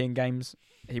include the European games,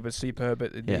 he was superb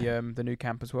at the new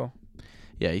camp as well.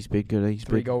 Yeah, he's been good. He's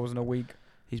 3 goals in a week.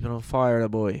 He's been on fire, that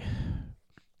boy.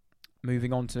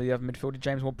 Moving on to the other midfielder,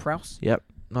 James Ward-Prowse. Yep,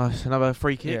 nice. Another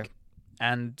free kick. Yeah.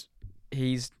 And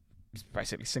he's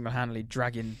basically single-handedly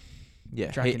dragging.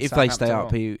 Yeah, if they stay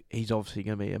up, he's obviously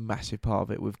going to be a massive part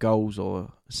of it with goals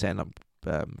or setting up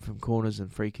from corners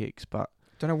and free kicks. But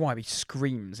don't know why, but he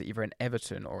screams at either an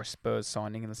Everton or a Spurs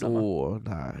signing in the summer. Oh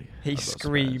no, he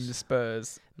screams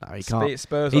Spurs. No, he can't.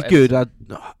 Spurs. He's good. I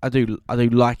do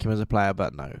like him as a player,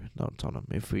 but no, not Tottenham.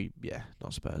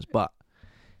 Not Spurs, but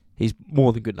he's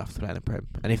more than good enough to play in the Prem.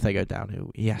 And if they go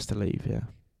down, he has to leave. Yeah.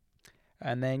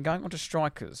 And then going on to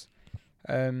strikers,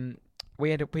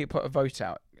 we put a vote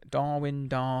out. Darwin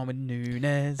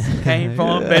Núñez came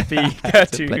from Benfica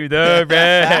to the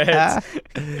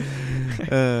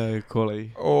Reds.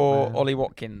 Quality. Or Ollie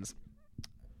Watkins.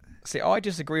 See, I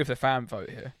disagree with the fan vote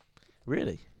here.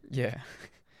 Really? Yeah.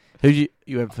 Who you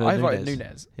went for? I voted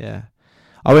Núñez. Yeah.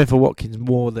 I went for Watkins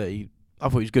more I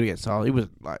thought he was good against Arsenal. He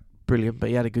wasn't like brilliant, but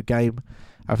he had a good game.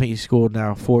 I think he scored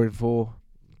now 4 in 4,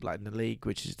 like in the league,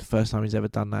 which is the first time he's ever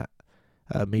done that.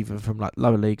 Even from like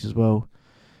lower leagues as well.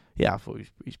 Yeah, I thought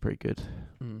he's pretty good.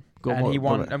 And he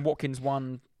won, and Watkins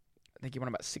won. I think he won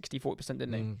about 60-40%,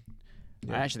 didn't he?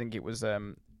 Yeah. I actually think it was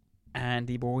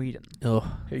Andy Boyden who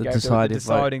gave the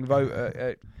deciding vote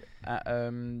at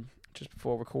just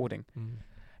before recording.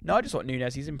 No, I just thought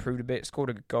Núñez, he's improved a bit, scored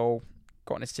a good goal,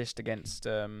 got an assist against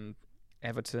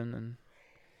Everton, and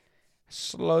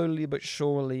slowly but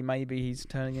surely maybe he's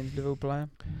turning into a Liverpool player.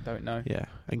 Don't know. Yeah,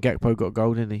 and Gakpo got a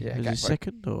goal, didn't he? Yeah, was his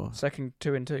second or second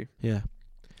 2 and 2. Yeah.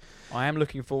 I am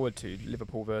looking forward to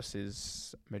Liverpool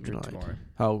versus Madrid tomorrow.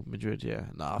 Oh, Madrid, yeah.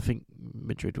 No, I think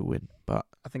Madrid will win, but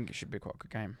I think it should be quite a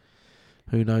good game.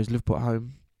 Who knows? Liverpool at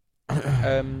home.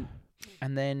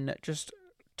 And then just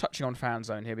touching on fan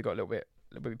zone here, we got a little bit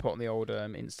we put on the old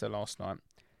Insta last night.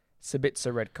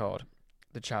 Sabitzer red card,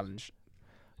 the challenge,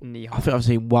 knee high. I think I've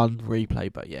seen one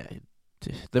replay, but yeah,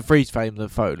 the freeze frame, the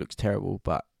photo looks terrible,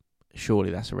 but surely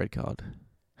that's a red card.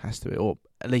 Has to be, or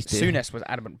at least Souness was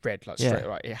adamant red, like Yeah. straight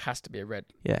right. It has to be a red.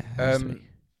 Yeah, it has to be. The It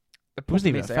wasn't problem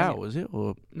even is a they foul, only- was it?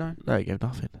 Or No, no, he gave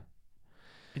nothing.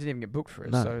 he didn't even get booked for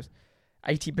it. No. So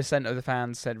 80% of the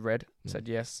fans said red, Mm. said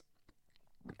yes.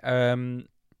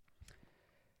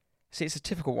 See, it's a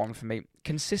typical one for me.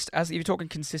 As if you're talking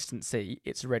consistency,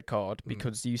 it's a red card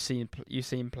because you've seen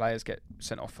players get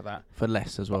sent off for that. For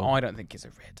less as But well. I don't think it's a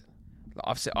red.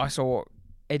 Like I saw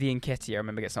Eddie Nketiah, I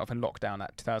remember, get sent off in lockdown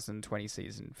that 2020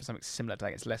 season for something similar to that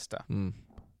against Leicester. Mm.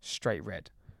 Straight red.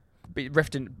 But the ref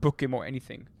didn't book him or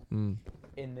anything Mm.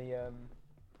 in the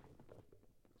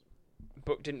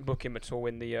didn't book him at all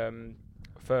in the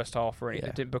first half or anything.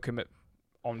 Yeah. Didn't book him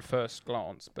on first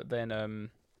glance, but then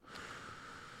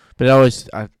But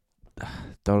I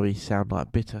don't really sound like a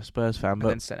bitter Spurs fan, and but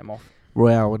then sent him off.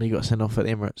 Royale, when he got sent off at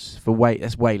Emirates for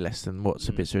that's way less than what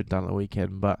Mm. Sabitzer had done at the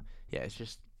weekend. But yeah, it's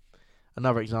just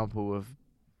another example of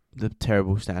the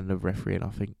terrible standard of refereeing. I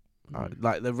think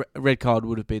like the red card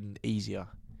would have been easier,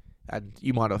 and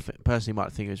you might have personally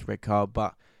might think it was a red card,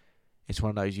 but it's one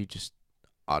of those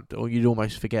or you'd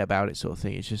almost forget about it sort of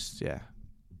thing. It's just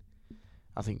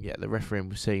I think the refereeing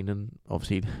was seen, and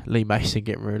obviously Lee Mason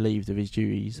getting relieved of his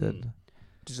duties, and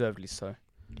deservedly so.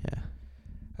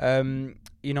 yeah.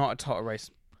 United title race.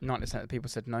 90% of the people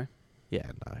said no.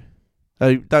 Yeah,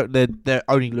 no. They're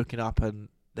only looking up and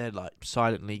they're like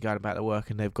silently going about their work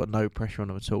and they've got no pressure on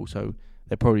them at all. So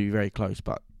they'll probably be very close,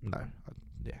 but no,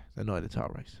 they're not in the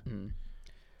title race.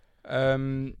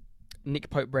 Nick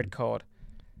Pope red card.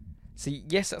 See,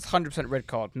 yes, that's 100% red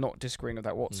card. Not disagreeing with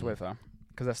that whatsoever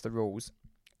because that's the rules.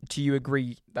 Do you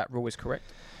agree that rule is correct?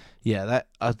 Yeah,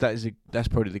 that's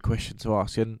probably the question to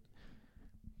ask, and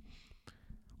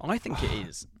I think it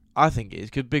is. I think it is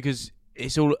good because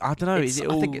it's all. I don't know. Is it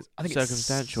I all think it's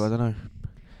circumstantial? I don't know.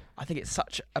 I think it's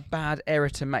such a bad error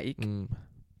to make.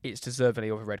 It's deservedly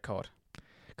of a red card.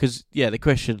 Because the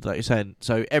question, like you're saying,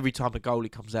 so every time a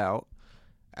goalie comes out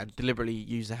and deliberately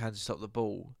use their hands to stop the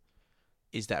ball,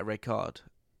 is that a red card?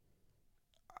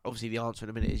 Obviously, the answer in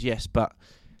a minute is yes. But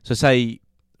so say,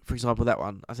 for example, that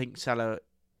one. I think Salah.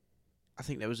 I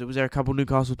think was there a couple of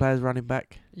Newcastle players running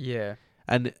back? Yeah.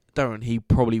 And Durham, he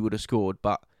probably would have scored,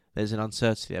 but there's an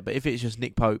uncertainty there. But if it's just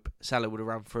Nick Pope, Salah would have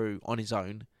run through on his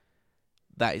own.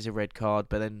 That is a red card.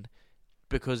 But then,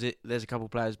 because there's a couple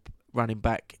of players running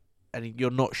back, and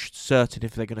you're not certain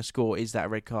if they're going to score, is that a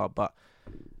red card? But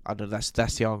I don't know.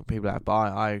 That's the argument people have. But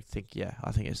I think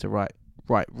it's the right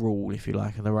rule, if you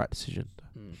like, and the right decision.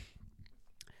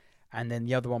 And then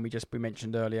the other one we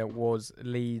mentioned earlier was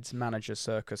Leeds manager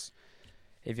circus.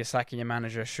 If you're sacking your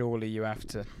manager, surely you have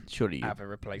to have a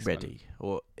replacement ready,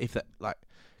 or if that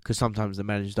because sometimes the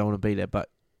managers don't want to be there, but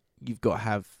you've got to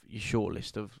have your short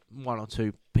list of one or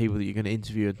two people that you're going to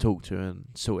interview and talk to and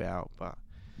sort it out. But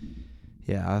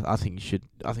yeah, I think you should.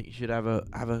 I think you should have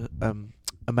a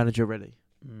manager ready.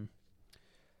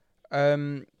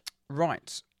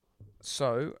 Right.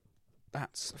 So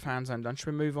that's fan zone done. Should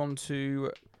we move on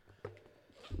to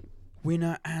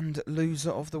winner and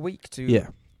loser of the week to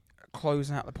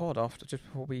close out the pod just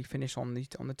before we finish on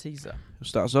the teaser?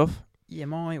 Start us off. Yeah,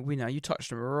 my winner. You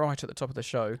touched him right at the top of the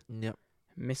show. Yep.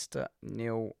 Mr.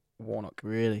 Neil Warnock.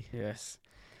 Really? Yes.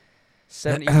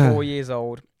 74 years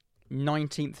old.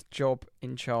 19th job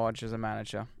in charge as a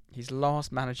manager. His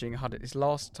last time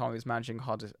he was managing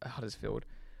Huddersfield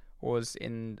was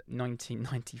in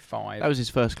 1995. That was his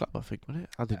first club, I think, wasn't it?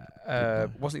 I didn't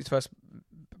know. Wasn't his first.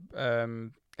 I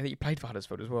think he played for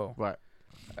Huddersfield as well. Right.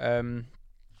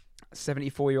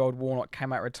 74-year-old Warnock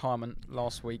came out of retirement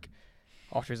last week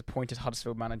after he was appointed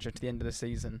Huddersfield manager to the end of the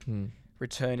season,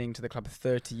 returning to the club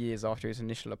 30 years after his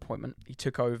initial appointment. He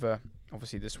took over,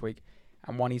 obviously, this week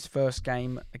and won his first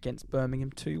game against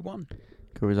Birmingham 2-1.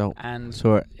 Good result. And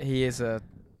Saw it. he is a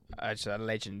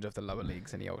legend of the lower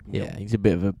leagues in the old Neil. Yeah, he's a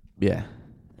bit of a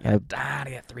Dad,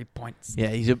 he had 3 points. Yeah,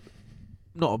 he's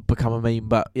not become a meme,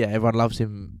 but yeah, everyone loves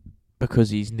him because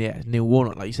he's Neil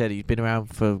Warnock. Like you said, he's been around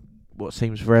for what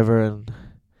seems forever, and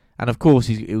of course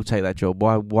he'll take that job.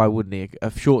 Why wouldn't he?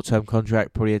 A short-term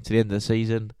contract, probably into the end of the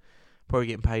season, probably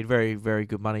getting paid very, very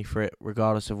good money for it,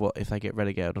 regardless of if they get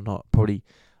relegated or not. Probably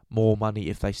more money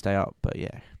if they stay up. But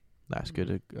yeah, that's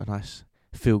good. A nice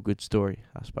feel-good story,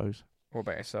 I suppose. What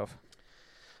about yourself?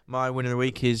 My winner of the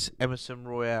week is Emerson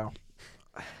Royale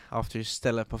after his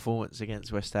stellar performance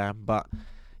against West Ham. But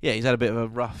yeah, he's had a bit of a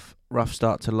rough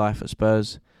start to life at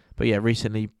Spurs. But yeah,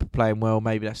 recently playing well.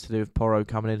 Maybe that's to do with Porro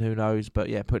coming in, who knows. But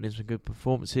yeah, putting in some good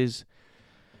performances.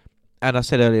 and I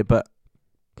said earlier, but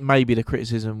maybe the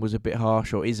criticism was a bit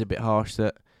harsh, or is a bit harsh,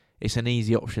 that it's an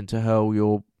easy option to hurl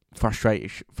your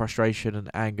frustration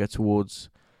and anger towards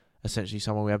essentially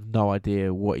someone we have no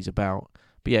idea what he's about.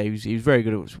 But yeah, he was very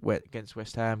good against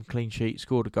West Ham, clean sheet,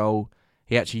 scored a goal.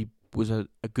 He actually was a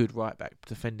good right back,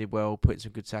 defended well, put in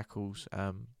some good tackles.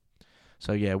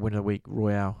 So yeah, winner of the week,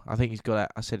 Royale. I think he's got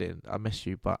that. I said it, I missed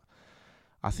you, but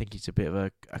I think he's a bit of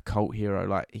a cult hero.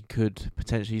 Like, he could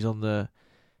potentially, he's on the.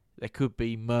 There could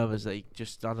be murmurs that he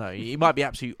just, I don't know. He might be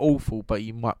absolutely awful, but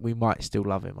we might still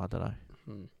love him. I don't know.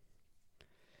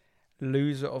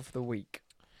 Loser of the week.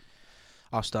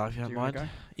 I'll start if you don't mind. Go?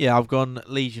 Yeah, I've gone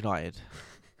Leeds United.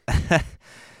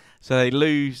 So they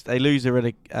lose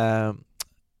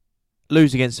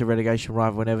lose against the relegation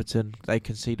rival in Everton. They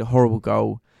concede a horrible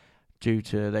goal due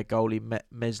to their goalie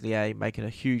Meslier making a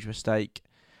huge mistake.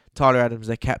 Tyler Adams,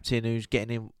 their captain, who's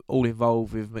getting all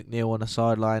involved with McNeil on the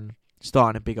sideline,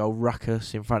 starting a big old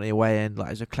ruckus in front of the away end.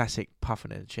 Like, it's a classic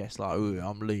puffing in the chest, like, ooh,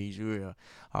 I'm Leeds, ooh,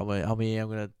 I'm here, I'm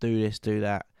going to do this, do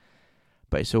that.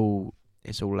 But it's all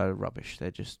a load of rubbish.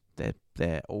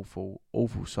 They're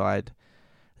awful side.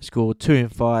 They scored 2 in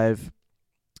 5,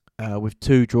 with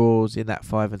 2 draws in that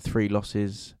 5 and 3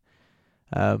 losses.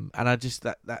 And I just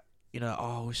that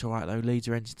it's all right though. Leeds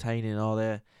are entertaining.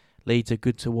 Leeds are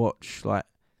good to watch. Like,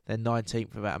 they're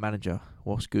 19th without a manager.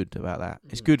 What's good about that?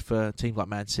 It's good for teams like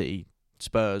Man City,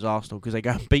 Spurs, Arsenal, because they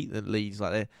go and beat the Leeds.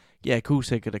 Like, of course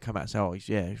they're going to come out and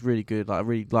say, it's really good. Like, I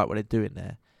really like what they're doing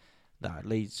there. No,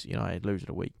 Leeds United loser of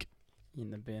the week.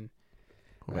 In the bin.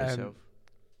 What about yourself?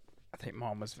 I think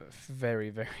mine was very,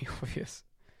 very obvious.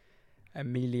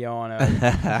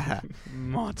 Emiliano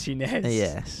Martinez.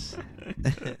 Yes.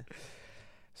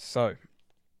 So,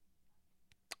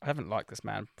 I haven't liked this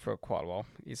man for quite a while.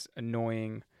 He's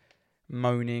annoying,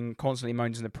 constantly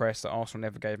moans in the press that Arsenal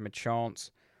never gave him a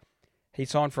chance. He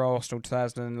signed for Arsenal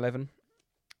 2011.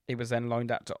 He was then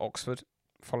loaned out to Oxford.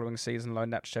 Following season,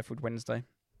 loaned out to Sheffield Wednesday.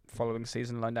 Following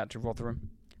season, loaned out to Rotherham.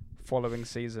 Following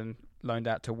season, loaned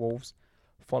out to Wolves.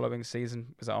 Following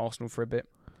season, was at Arsenal for a bit.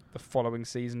 The following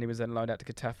season, he was then loaned out to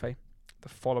Getafe. The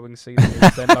following season, he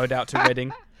was then loaned out to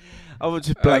Reading. I was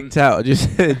just blanked out. I just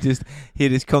hear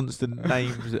this constant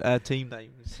names, team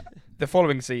names. The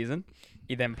following season,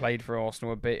 he then played for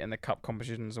Arsenal a bit in the cup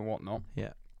competitions and whatnot.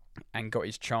 Yeah. And got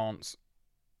his chance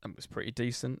and was pretty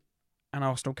decent. And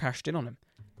Arsenal cashed in on him.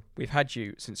 We've had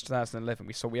you since 2011.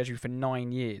 We had you for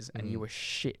 9 years and you were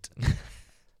shit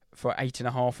for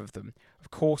 8.5 of them. Of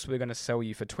course, we're going to sell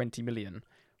you for 20 million.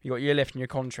 You got a year left in your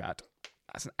contract.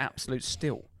 That's an absolute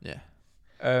steal. Yeah.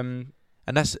 And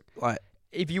that's like,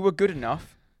 if you were good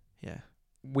enough, yeah,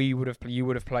 you would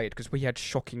have played, because we had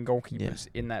shocking goalkeepers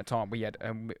in that time. We had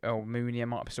Mooney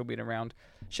might have still been around.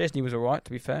 Chesney was alright,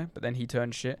 to be fair, but then he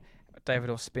turned shit.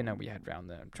 David Ospina we had round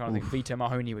there. I'm trying to think. Vito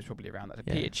Mahoney was probably around that.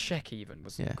 Yeah. Peter Cech even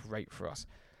was great for us.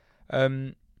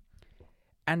 And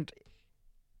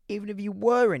even if you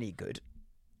were any good,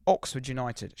 Oxford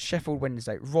United, Sheffield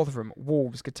Wednesday, Rotherham,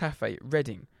 Wolves, Getafe,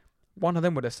 Reading, one of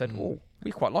them would have said, "Oh,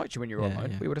 we quite liked you when you were on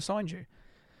loan. We would have signed you."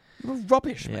 You were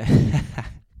rubbish, man.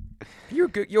 You're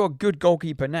a good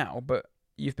goalkeeper now, but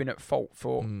you've been at fault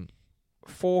for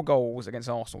 4 goals against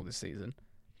Arsenal this season.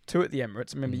 2 at the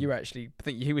Emirates. Remember, you actually, I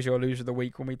think he was your loser of the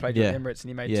week when we played at the Emirates, and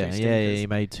he made 2 stinkers. Yeah, he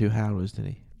made 2 howlers,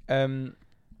 didn't he?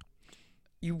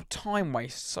 You time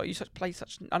waste. So you play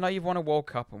such. I know you've won a World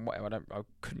Cup and whatever. I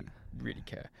couldn't really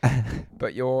care,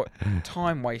 but your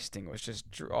time wasting was just.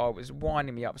 It was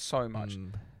winding me up so much.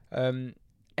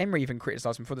 Emery even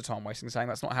criticised him for the time wasting, saying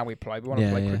that's not how we play. We want to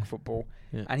play quick football,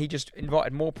 and he just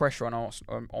invited more pressure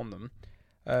on them.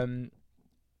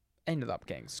 Ended up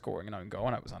scoring an own goal.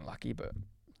 I know it was unlucky, but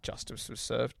justice was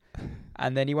served.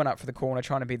 And then he went up for the corner,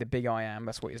 trying to be the big I am.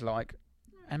 That's what he's like,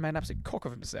 and made an absolute cock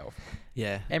of himself.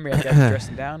 Yeah, Emery had to go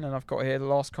dressing down, and I've got here the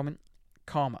last comment: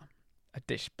 karma, a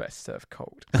dish best served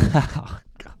cold. Oh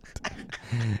God.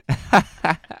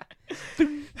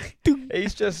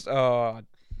 He's just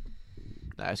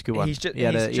That's a good one. He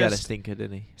had a stinker,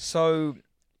 didn't he? So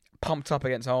pumped up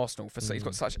against Arsenal he's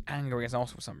got such anger against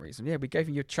Arsenal for some reason. Yeah, we gave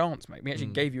you a chance, mate. We actually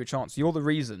gave you a chance. You're the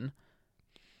reason.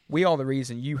 We are the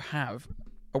reason you have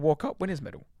a World Cup winners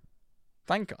medal.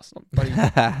 Thank us, not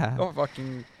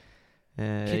fucking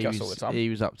kick us all the time. He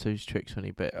was up to his tricks when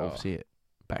but obviously it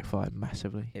backfired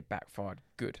massively. It backfired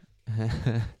good.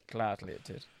 Gladly it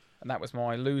did. And that was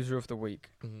my loser of the week,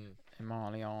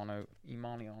 Emiliano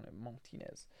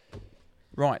Martinez.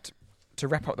 Right, to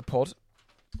wrap up the pod,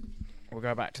 we'll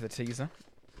go back to the teaser.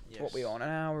 Yes. What we on? An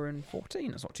hour and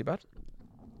 14. That's not too bad.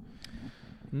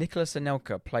 Nicolas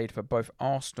Anelka played for both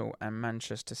Arsenal and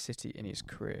Manchester City in his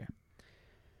career.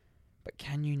 But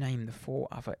can you name the 4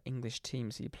 other English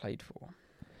teams he played for?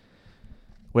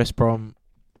 West Brom,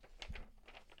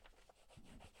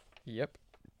 Yep.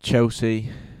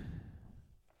 Chelsea,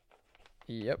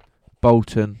 Yep.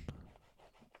 Bolton.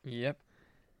 Yep.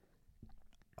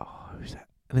 Oh, who's that?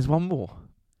 And there's one more.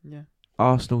 Yeah.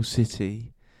 Arsenal,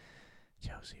 City,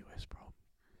 Chelsea, West Brom,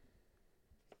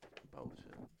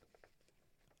 Bolton.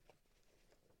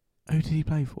 Who did he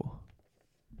play for?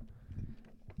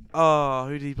 Oh,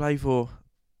 who did he play for?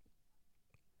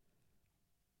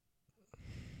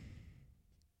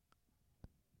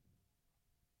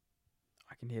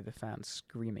 I can hear the fans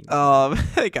screaming. Oh,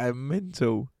 they're going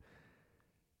mental.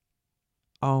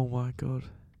 Oh my god.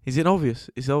 Is it obvious?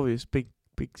 It's obvious. Big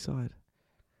side.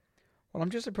 Well, I'm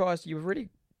just surprised you were really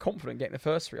confident getting the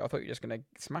first 3. I thought you were just going to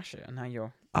smash it, and now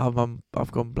you're I've gone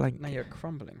blank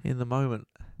crumbling. in the moment.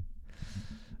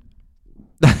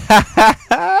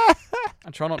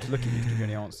 And try not to look at you to give you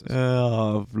any answers.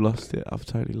 Oh, I've lost it. I've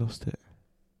totally lost it.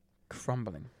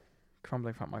 Crumbling in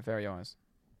front of my very eyes.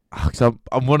 Cause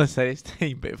I want to say this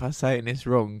team, but if I say it and it's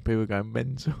wrong, people are going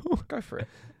mental. Go for it.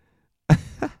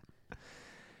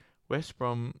 West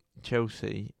Brom,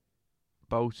 Chelsea,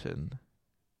 Bolton.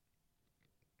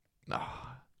 No,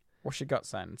 What's your gut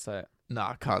saying? Say it. no,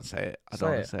 I can't say it. I Say don't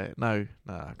want it. to say it. No,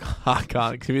 I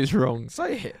can't because if it's wrong,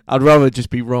 Say it. I'd rather just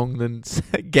be wrong than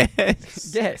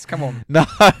guess. Yes, come on. No,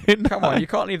 Come on, you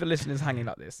can't leave the listeners hanging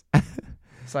like this.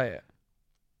 Say it.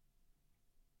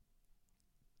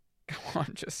 Come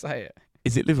on, just say it.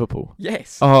 Is it Liverpool?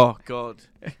 Yes. Oh God.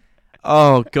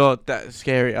 Oh God, that's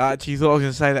scary. I actually thought I was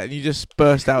going to say that, and you just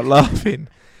burst out laughing.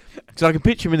 So I can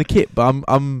picture him in the kit, but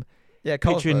I'm Yeah,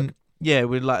 picturing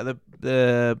with like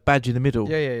the badge in the middle.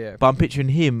 Yeah. But I'm picturing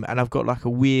him, and I've got like a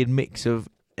weird mix of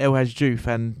El Hadj Diouf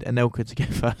and Anelka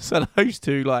together. So those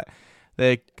two, like,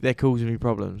 they're causing me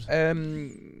problems.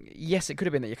 Yes, it could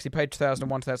have been that because he played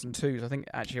 2001, 2002. So I think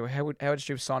actually how did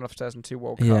you sign off 2002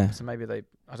 World Cup? Yeah. So maybe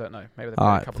I don't know. Maybe they played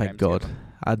Alright, a couple thank games God.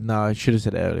 together. I should have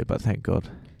said it earlier, but thank God.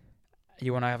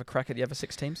 You want to have a crack at the other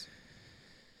 6 teams?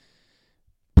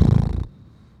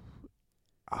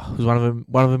 Was one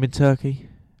of them in Turkey?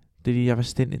 Did he have a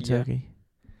stint in Yeah. Turkey?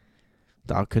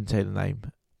 I couldn't tell you the name.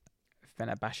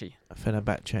 Fenerbahce.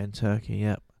 Fenerbahce in Turkey,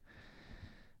 yep.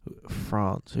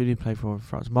 France. Who did he play for in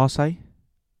France? Marseille?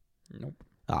 Nope.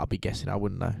 I'll be guessing. I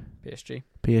wouldn't know. PSG.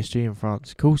 PSG in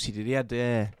France. Of course he did. He had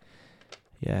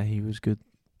yeah, he was good.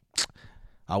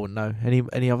 I wouldn't know.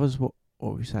 Any others? What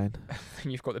were we saying?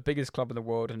 You've got the biggest club in the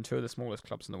world and 2 of the smallest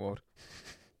clubs in the world.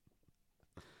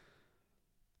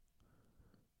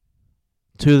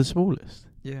 2 of the smallest?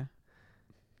 Yeah.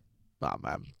 Oh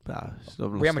man.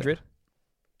 Real Madrid.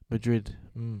 Madrid.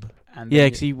 Mm. And Yeah, then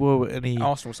because he wore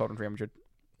Arsenal sold him to Real Madrid.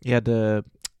 he had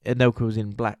Anelka was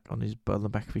in black on the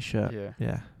back of his shirt. Yeah.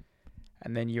 Yeah.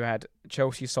 And then you had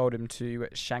Chelsea sold him to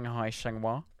Shanghai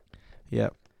Shenhua.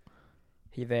 Yep.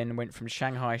 He then went from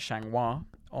Shanghai Shenhua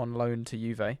on loan to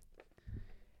Juve.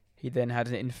 He then had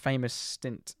an infamous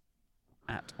stint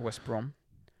at West Brom.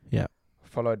 Yeah.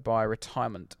 Followed by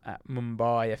retirement at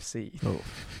Mumbai FC. Oh,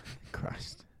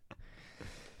 Christ.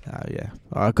 Oh yeah.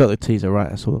 I got the teaser right.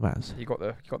 That's all that matters. You got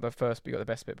the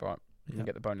best bit right. You Yeah.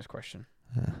 get the bonus question.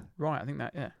 Yeah. Right, I think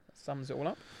that sums it all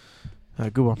up.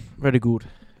 Good one. Very good.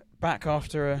 Back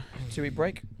after a 2-week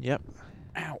break. Yep.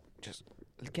 Ow, just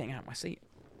getting out of my seat.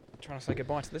 Trying to say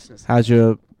goodbye to the listeners. How's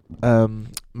your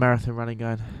marathon running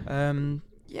going?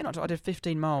 I did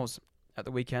 15 miles at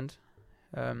the weekend.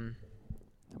 That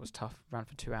was tough. Ran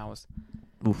for 2 hours.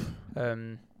 Oof.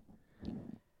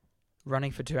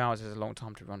 Running for 2 hours is a long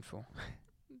time to run for.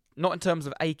 Not in terms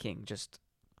of aching, just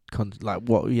Like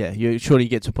what? Yeah. You surely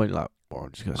get to a point like, oh,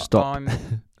 I'm just gonna stop.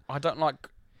 I don't like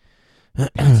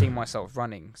beating myself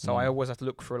running, so I Mm. always have to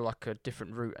look for like a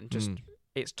different route, and just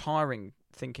it's tiring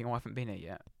thinking, I haven't been here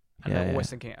yet. And Yeah, I'm always yeah.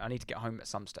 thinking I need to get home at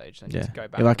some stage and Yeah. need to go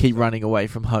back. If I keep So- running away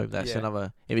from home, that's Yeah.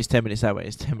 another. If it's 10 minutes that way,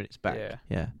 it's 10 minutes back. Yeah.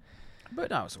 Yeah. But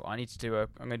no, so I need to do I'm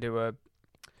going to do a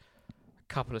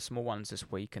couple of small ones this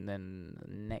week, and then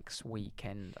next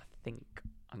weekend I think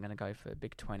I'm going to go for a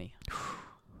big 20.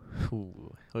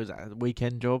 Ooh. What is that? A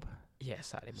weekend job? Yeah,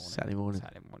 Saturday morning. Saturday morning.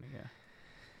 Saturday morning, yeah.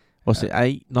 What's it?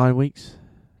 8-9 weeks?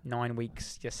 9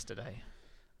 weeks yesterday.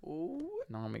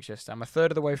 9 weeks yesterday. I'm a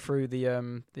third of the way through the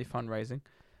fundraising,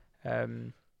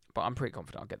 but I'm pretty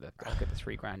confident I'll get the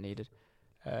 $3,000 needed.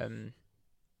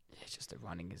 It's just the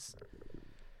running is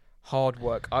hard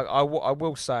work. I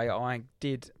will say I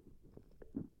did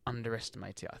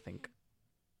underestimate it. I think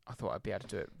I thought I'd be able to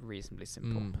do it reasonably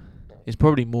simple. It's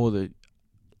probably more the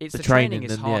It's the the training training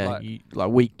is than hard. yeah.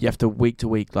 Like, You have to week to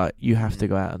week. Like you have to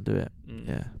go out and do it. Mm.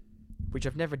 Yeah. which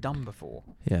I've never done before.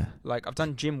 Yeah. Like, I've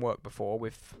done gym work before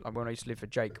with, like, when I used to live for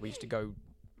Jake, we used to go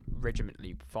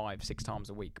regimentally 5-6 times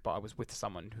a week, but I was with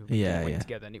someone who we all went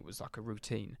together, and it was like a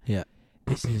routine. Yeah.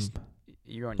 This is,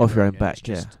 you're on Off your own and back,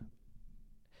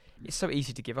 it's so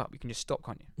easy to give up. You can just stop,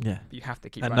 can't you? Yeah. But you have to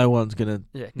keep And running. no one's gonna.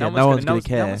 Yeah, no one's gonna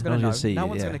care. No one's gonna No know. one's gonna see No it,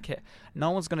 one's yeah. gonna care. No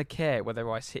one's gonna care whether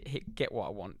I get what I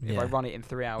want. If I Yeah. run it in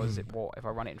 3 hours, if I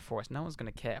run it in 4 hours, no one's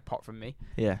gonna care apart from me.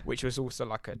 Yeah. Which was also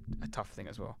like a tough thing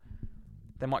as well.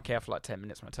 They might care for like 10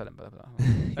 minutes when I tell them, but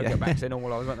they'll get back to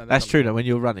normal hours, won't they? That's true. Though, when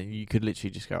you're running, you could literally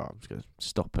just go, I'm just gonna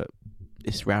stop at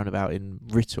this roundabout in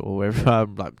Writtle or wherever,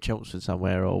 like Chelmsford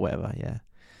somewhere or whatever. Yeah.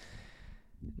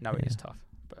 No, it is tough.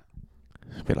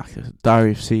 It's a bit like a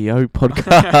Diary of CEO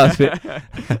podcast.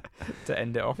 To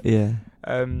end it off. Yeah.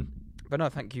 But no,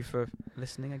 thank you for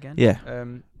listening again. Yeah.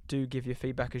 Do give your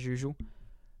feedback as usual.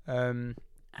 And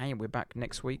we're back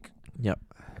next week. Yep.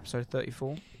 Episode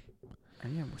 34.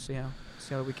 And yeah, we'll see how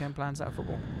the weekend plans out of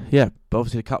football. Yeah, but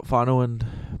obviously the cup final and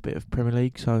a bit of Premier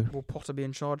League, so Will Potter be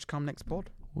in charge come next pod?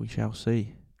 we shall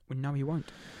see. We know he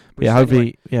won't. Yeah,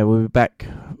 hopefully, we'll be back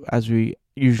as we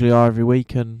usually are every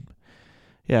week, and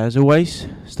yeah, as always,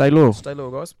 stay loyal. Stay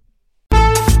loyal, guys.